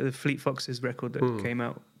tangential, but the Fleet Foxes record that came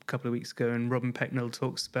out a couple of weeks ago, and Robin Pecknell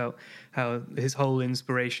talks about how his whole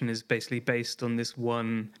inspiration is basically based on this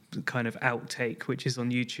one kind of outtake, which is on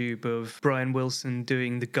YouTube, of Brian Wilson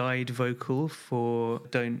doing the guide vocal for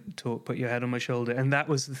Don't Talk, Put Your Head on My Shoulder. And that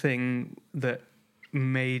was the thing that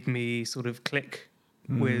made me sort of click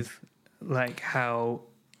with like how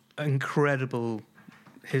incredible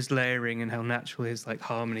his layering and how natural his like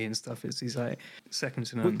harmony and stuff is. He's like second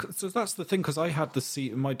to none. So that's the thing, because I had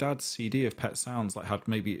my dad's CD of Pet Sounds, like had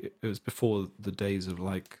maybe, it was before the days of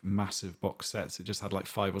like massive box sets. It just had like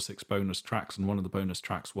 5 or 6 bonus tracks, and one of the bonus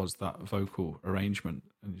tracks was that vocal arrangement,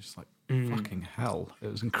 and you're just like, fucking hell,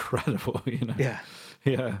 it was incredible. Yeah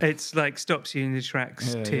It's like stops you in the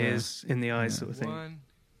tracks, tears in the eyes, sort of thing. 1,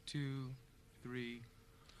 2, 3,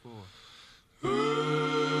 4.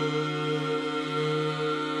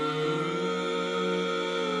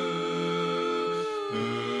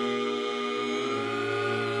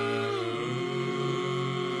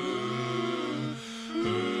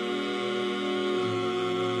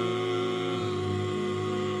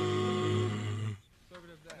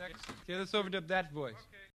 Yeah, let's overdub that voice.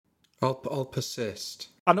 I'll persist.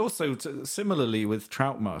 And also, similarly with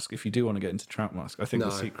Trout Mask, if you do want to get into Trout Mask, I think the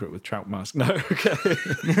secret with Trout Mask... No, okay.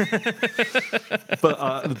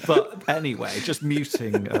 but anyway, just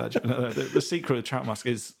muting... the secret with Trout Mask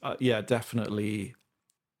is, definitely...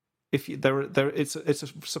 It's a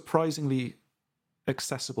surprisingly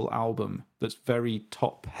accessible album that's very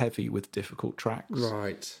top-heavy with difficult tracks.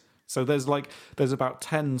 Right. So there's about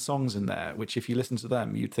 10 songs in there, which if you listen to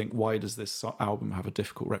them, you'd think, why does this album have a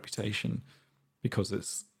difficult reputation?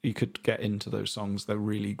 Because you could get into those songs. They're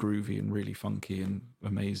really groovy and really funky and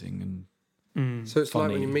amazing and so it's funny.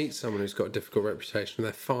 like when you meet someone who's got a difficult reputation,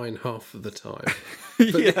 they're fine half of the time.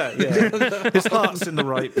 His heart's in the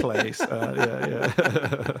right place.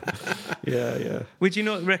 Yeah. Would you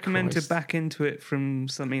not recommend to back into it from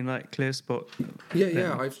something like Clear Spot?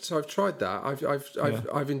 Yeah. I've tried that.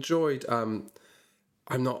 I've enjoyed.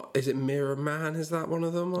 Is it Mirror Man? Is that one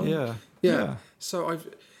of them? Yeah. So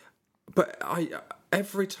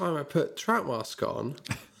every time I put Trout Mask on,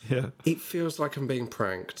 it feels like I'm being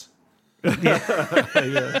pranked. But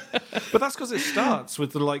that's because it starts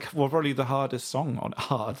with probably the hardest song on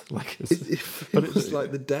hard. It feels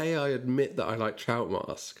like the day I admit that I like Trout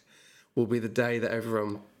Mask will be the day that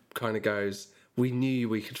everyone kind of goes, "We knew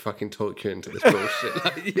we could fucking talk you into this bullshit."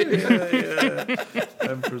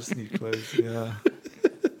 Emperor's New Clothes. Yeah.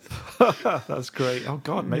 That's great. Oh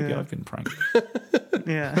God, maybe I've been pranked.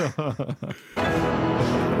 Yeah.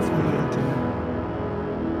 That's brilliant.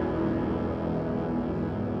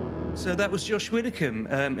 So that was Josh Widdicombe,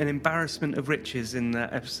 an embarrassment of riches in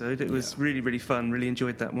that episode. It was really, really fun. Really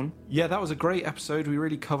enjoyed that one. Yeah, that was a great episode. We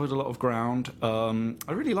really covered a lot of ground. I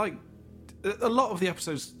really like... A lot of the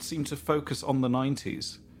episodes seem to focus on the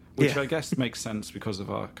 90s, which I guess makes sense because of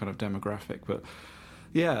our kind of demographic. But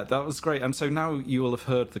yeah, that was great. And so now you will have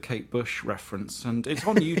heard the Kate Bush reference. And it's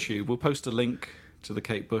on YouTube. We'll post a link to the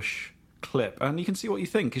Kate Bush clip, and you can see what you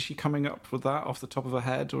think. Is she coming up with that off the top of her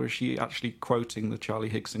head, or is she actually quoting the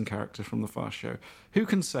Charlie Higson character from the Fast Show? Who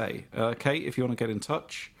can say? Kate, if you want to get in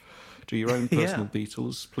touch, do your own personal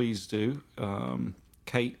Beatles, please do.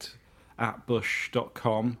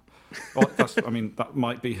 Kate@bush.com. That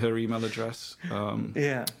might be her email address.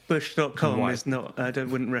 Bush.com is not... I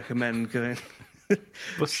wouldn't recommend going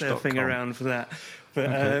surfing around for that.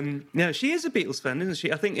 But she is a Beatles fan, isn't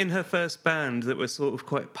she? I think in her first band that was sort of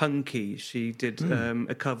quite punky, she did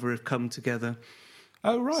a cover of Come Together.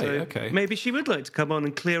 Oh, right, so okay. Maybe she would like to come on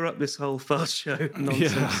and clear up this whole Fast Show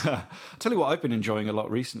nonsense. Yeah. I'll tell you what I've been enjoying a lot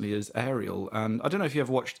recently is Ariel, and I don't know if you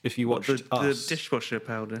ever watched... If you watched the dishwasher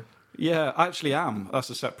powder. Yeah, I actually am. That's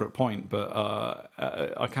a separate point, but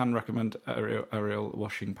I can recommend Ariel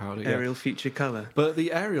washing powder. Ariel Future Colour. But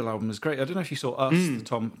the Ariel album is great. I don't know if you saw Us, the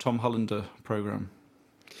Tom Hollander programme.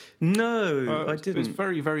 No, I didn't. It was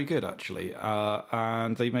very, very good, actually.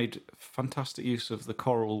 And they made fantastic use of the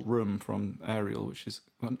choral room from Ariel, which is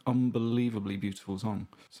an unbelievably beautiful song.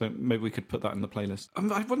 So maybe we could put that in the playlist.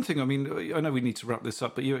 One thing, I know we need to wrap this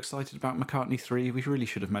up, but are you excited about McCartney 3? We really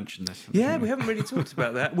should have mentioned this. Yeah, we haven't really talked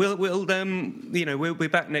about that. We'll be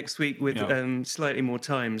back next week with slightly more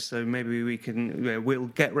time, so maybe we can. We'll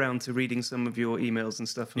get round to reading some of your emails and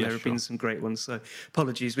stuff, and there have been some great ones. So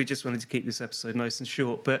apologies, we just wanted to keep this episode nice and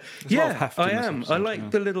short, but I am. I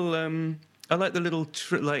like the little I like the little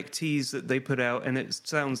tease that they put out, and it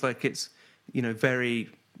sounds like it's, very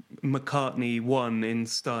McCartney 1 in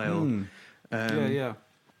style. Yeah.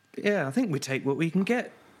 I think we take what we can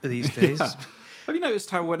get these days. Yeah. Have you noticed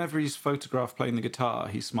how whenever he's photographed playing the guitar,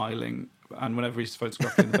 he's smiling, and whenever he's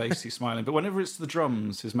photographed playing the bass, he's smiling, but whenever it's the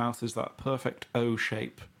drums, his mouth is that perfect O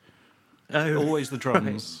shape. Always the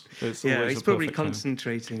drums. Right. He's probably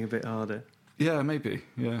concentrating a bit harder. Yeah, maybe.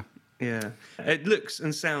 Yeah. Yeah, it looks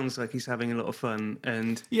and sounds like he's having a lot of fun,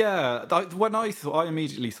 and I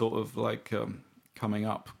immediately thought of like Coming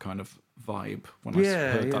Up kind of vibe when I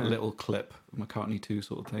heard that little clip, McCartney 2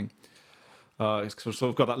 sort of thing. It's sort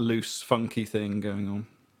of got that loose, funky thing going on.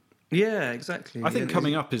 Yeah, exactly. I think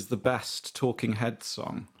Coming Up is the best Talking Heads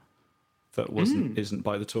song that isn't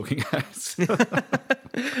by the Talking Heads.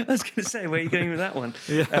 I was going to say, where are you going with that one?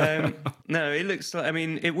 Yeah. No, it looks like,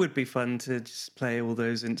 it would be fun to just play all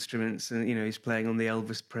those instruments, and he's playing on the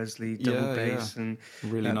Elvis Presley double bass and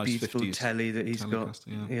really that nice beautiful 50s telly that he's got.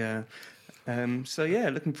 Yeah.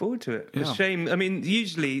 Looking forward to it. Yeah. It's a shame.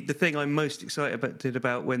 Usually the thing I'm most excited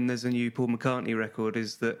about when there's a new Paul McCartney record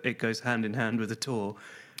is that it goes hand in hand with a tour,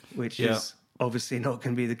 which is obviously not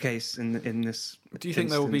going to be the case in this. Do you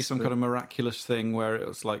think there will be some kind of miraculous thing where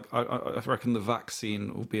it's like, I reckon the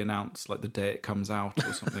vaccine will be announced like the day it comes out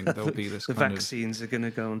or something? There'll be this. The vaccines are going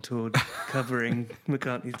to go on tour covering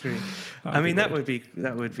McCartney 3. That would be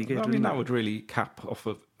good. That would really cap off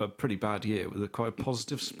a pretty bad year with quite a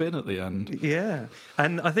positive spin at the end. Yeah,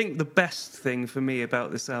 and I think the best thing for me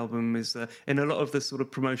about this album is that in a lot of the sort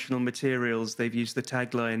of promotional materials, they've used the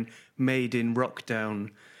tagline "Made in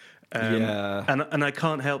Rockdown." And I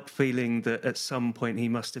can't help feeling that at some point he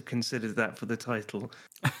must have considered that for the title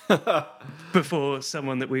before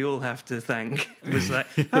someone that we all have to thank was like,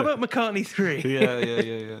 how about McCartney 3?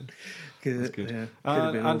 Yeah. Good. Good. Yeah,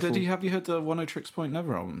 And have you heard the One O Tricks Point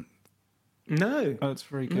Never album? No. Oh, it's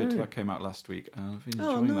very good. No. That came out last week. I've been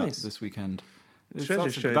enjoying that this weekend.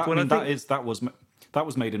 That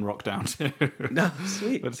was made in Rockdown too. No,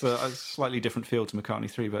 sweet. But it's a slightly different feel to McCartney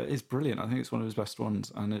 3, but it's brilliant. I think it's one of his best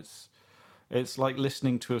ones, and it's like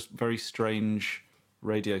listening to a very strange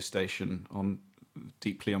radio station on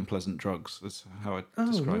deeply unpleasant drugs. That's how I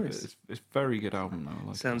describe it. It's a very good album, though. I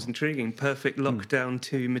like Sounds intriguing. Perfect Lockdown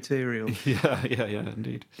 2 material. Yeah,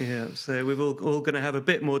 indeed. Yeah, so we're all going to have a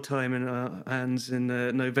bit more time in our hands in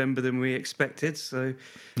November than we expected. So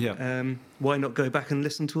why not go back and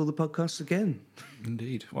listen to all the podcasts again?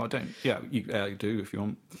 Indeed. Well, I don't. Yeah, you do if you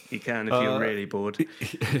want. You can if you're really bored.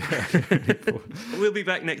 We'll be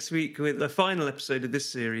back next week with the final episode of this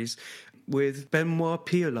series with Benoit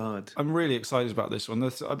Piollard. I'm really excited about this one.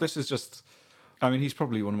 This is just... he's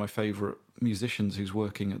probably one of my favourite musicians who's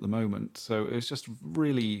working at the moment. So it's just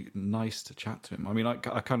really nice to chat to him. I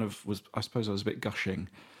kind of was... I suppose I was a bit gushing.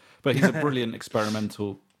 But he's a brilliant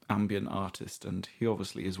experimental ambient artist. And he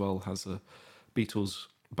obviously as well has a Beatles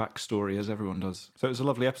backstory, as everyone does. So it was a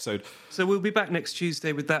lovely episode. So we'll be back next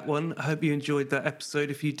Tuesday with that one. I hope you enjoyed that episode.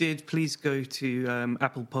 If you did, please go to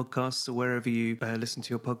Apple Podcasts or wherever you listen to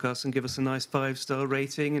your podcasts and give us a nice 5-star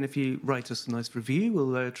rating. And if you write us a nice review,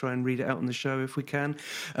 we'll try and read it out on the show if we can.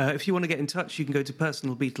 If you want to get in touch, you can go to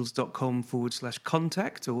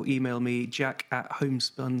personalbeatles.com/contact or email me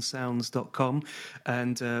jack@homespunsounds.com,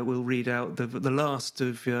 and we'll read out the last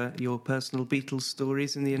of your personal Beatles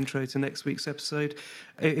stories in the intro to next week's episode.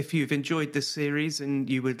 If you've enjoyed this series and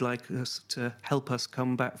you would like us to help us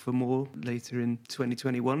come back for more later in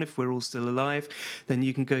 2021, if we're all still alive, then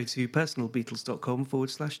you can go to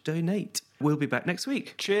personalbeatles.com/donate. We'll be back next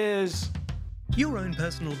week. Cheers! Your Own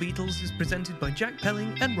Personal Beatles is presented by Jack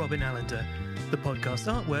Pelling and Robin Allender. The podcast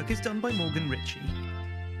artwork is done by Morgan Ritchie.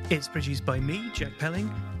 It's produced by me, Jack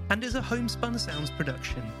Pelling, and is a Homespun Sounds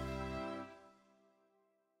production.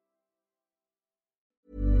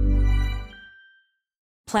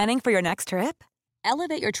 Planning for your next trip?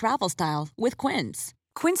 Elevate your travel style with Quince.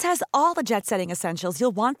 Quince has all the jet-setting essentials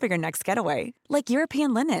you'll want for your next getaway, like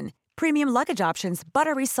European linen, premium luggage options,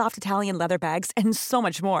 buttery soft Italian leather bags, and so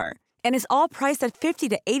much more. And is all priced at 50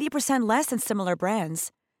 to 80% less than similar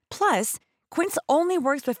brands. Plus, Quince only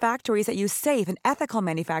works with factories that use safe and ethical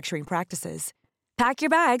manufacturing practices. Pack your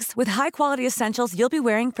bags with high-quality essentials you'll be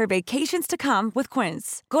wearing for vacations to come with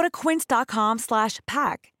Quince. Go to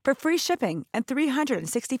quince.com/pack for free shipping and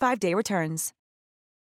 365-day returns.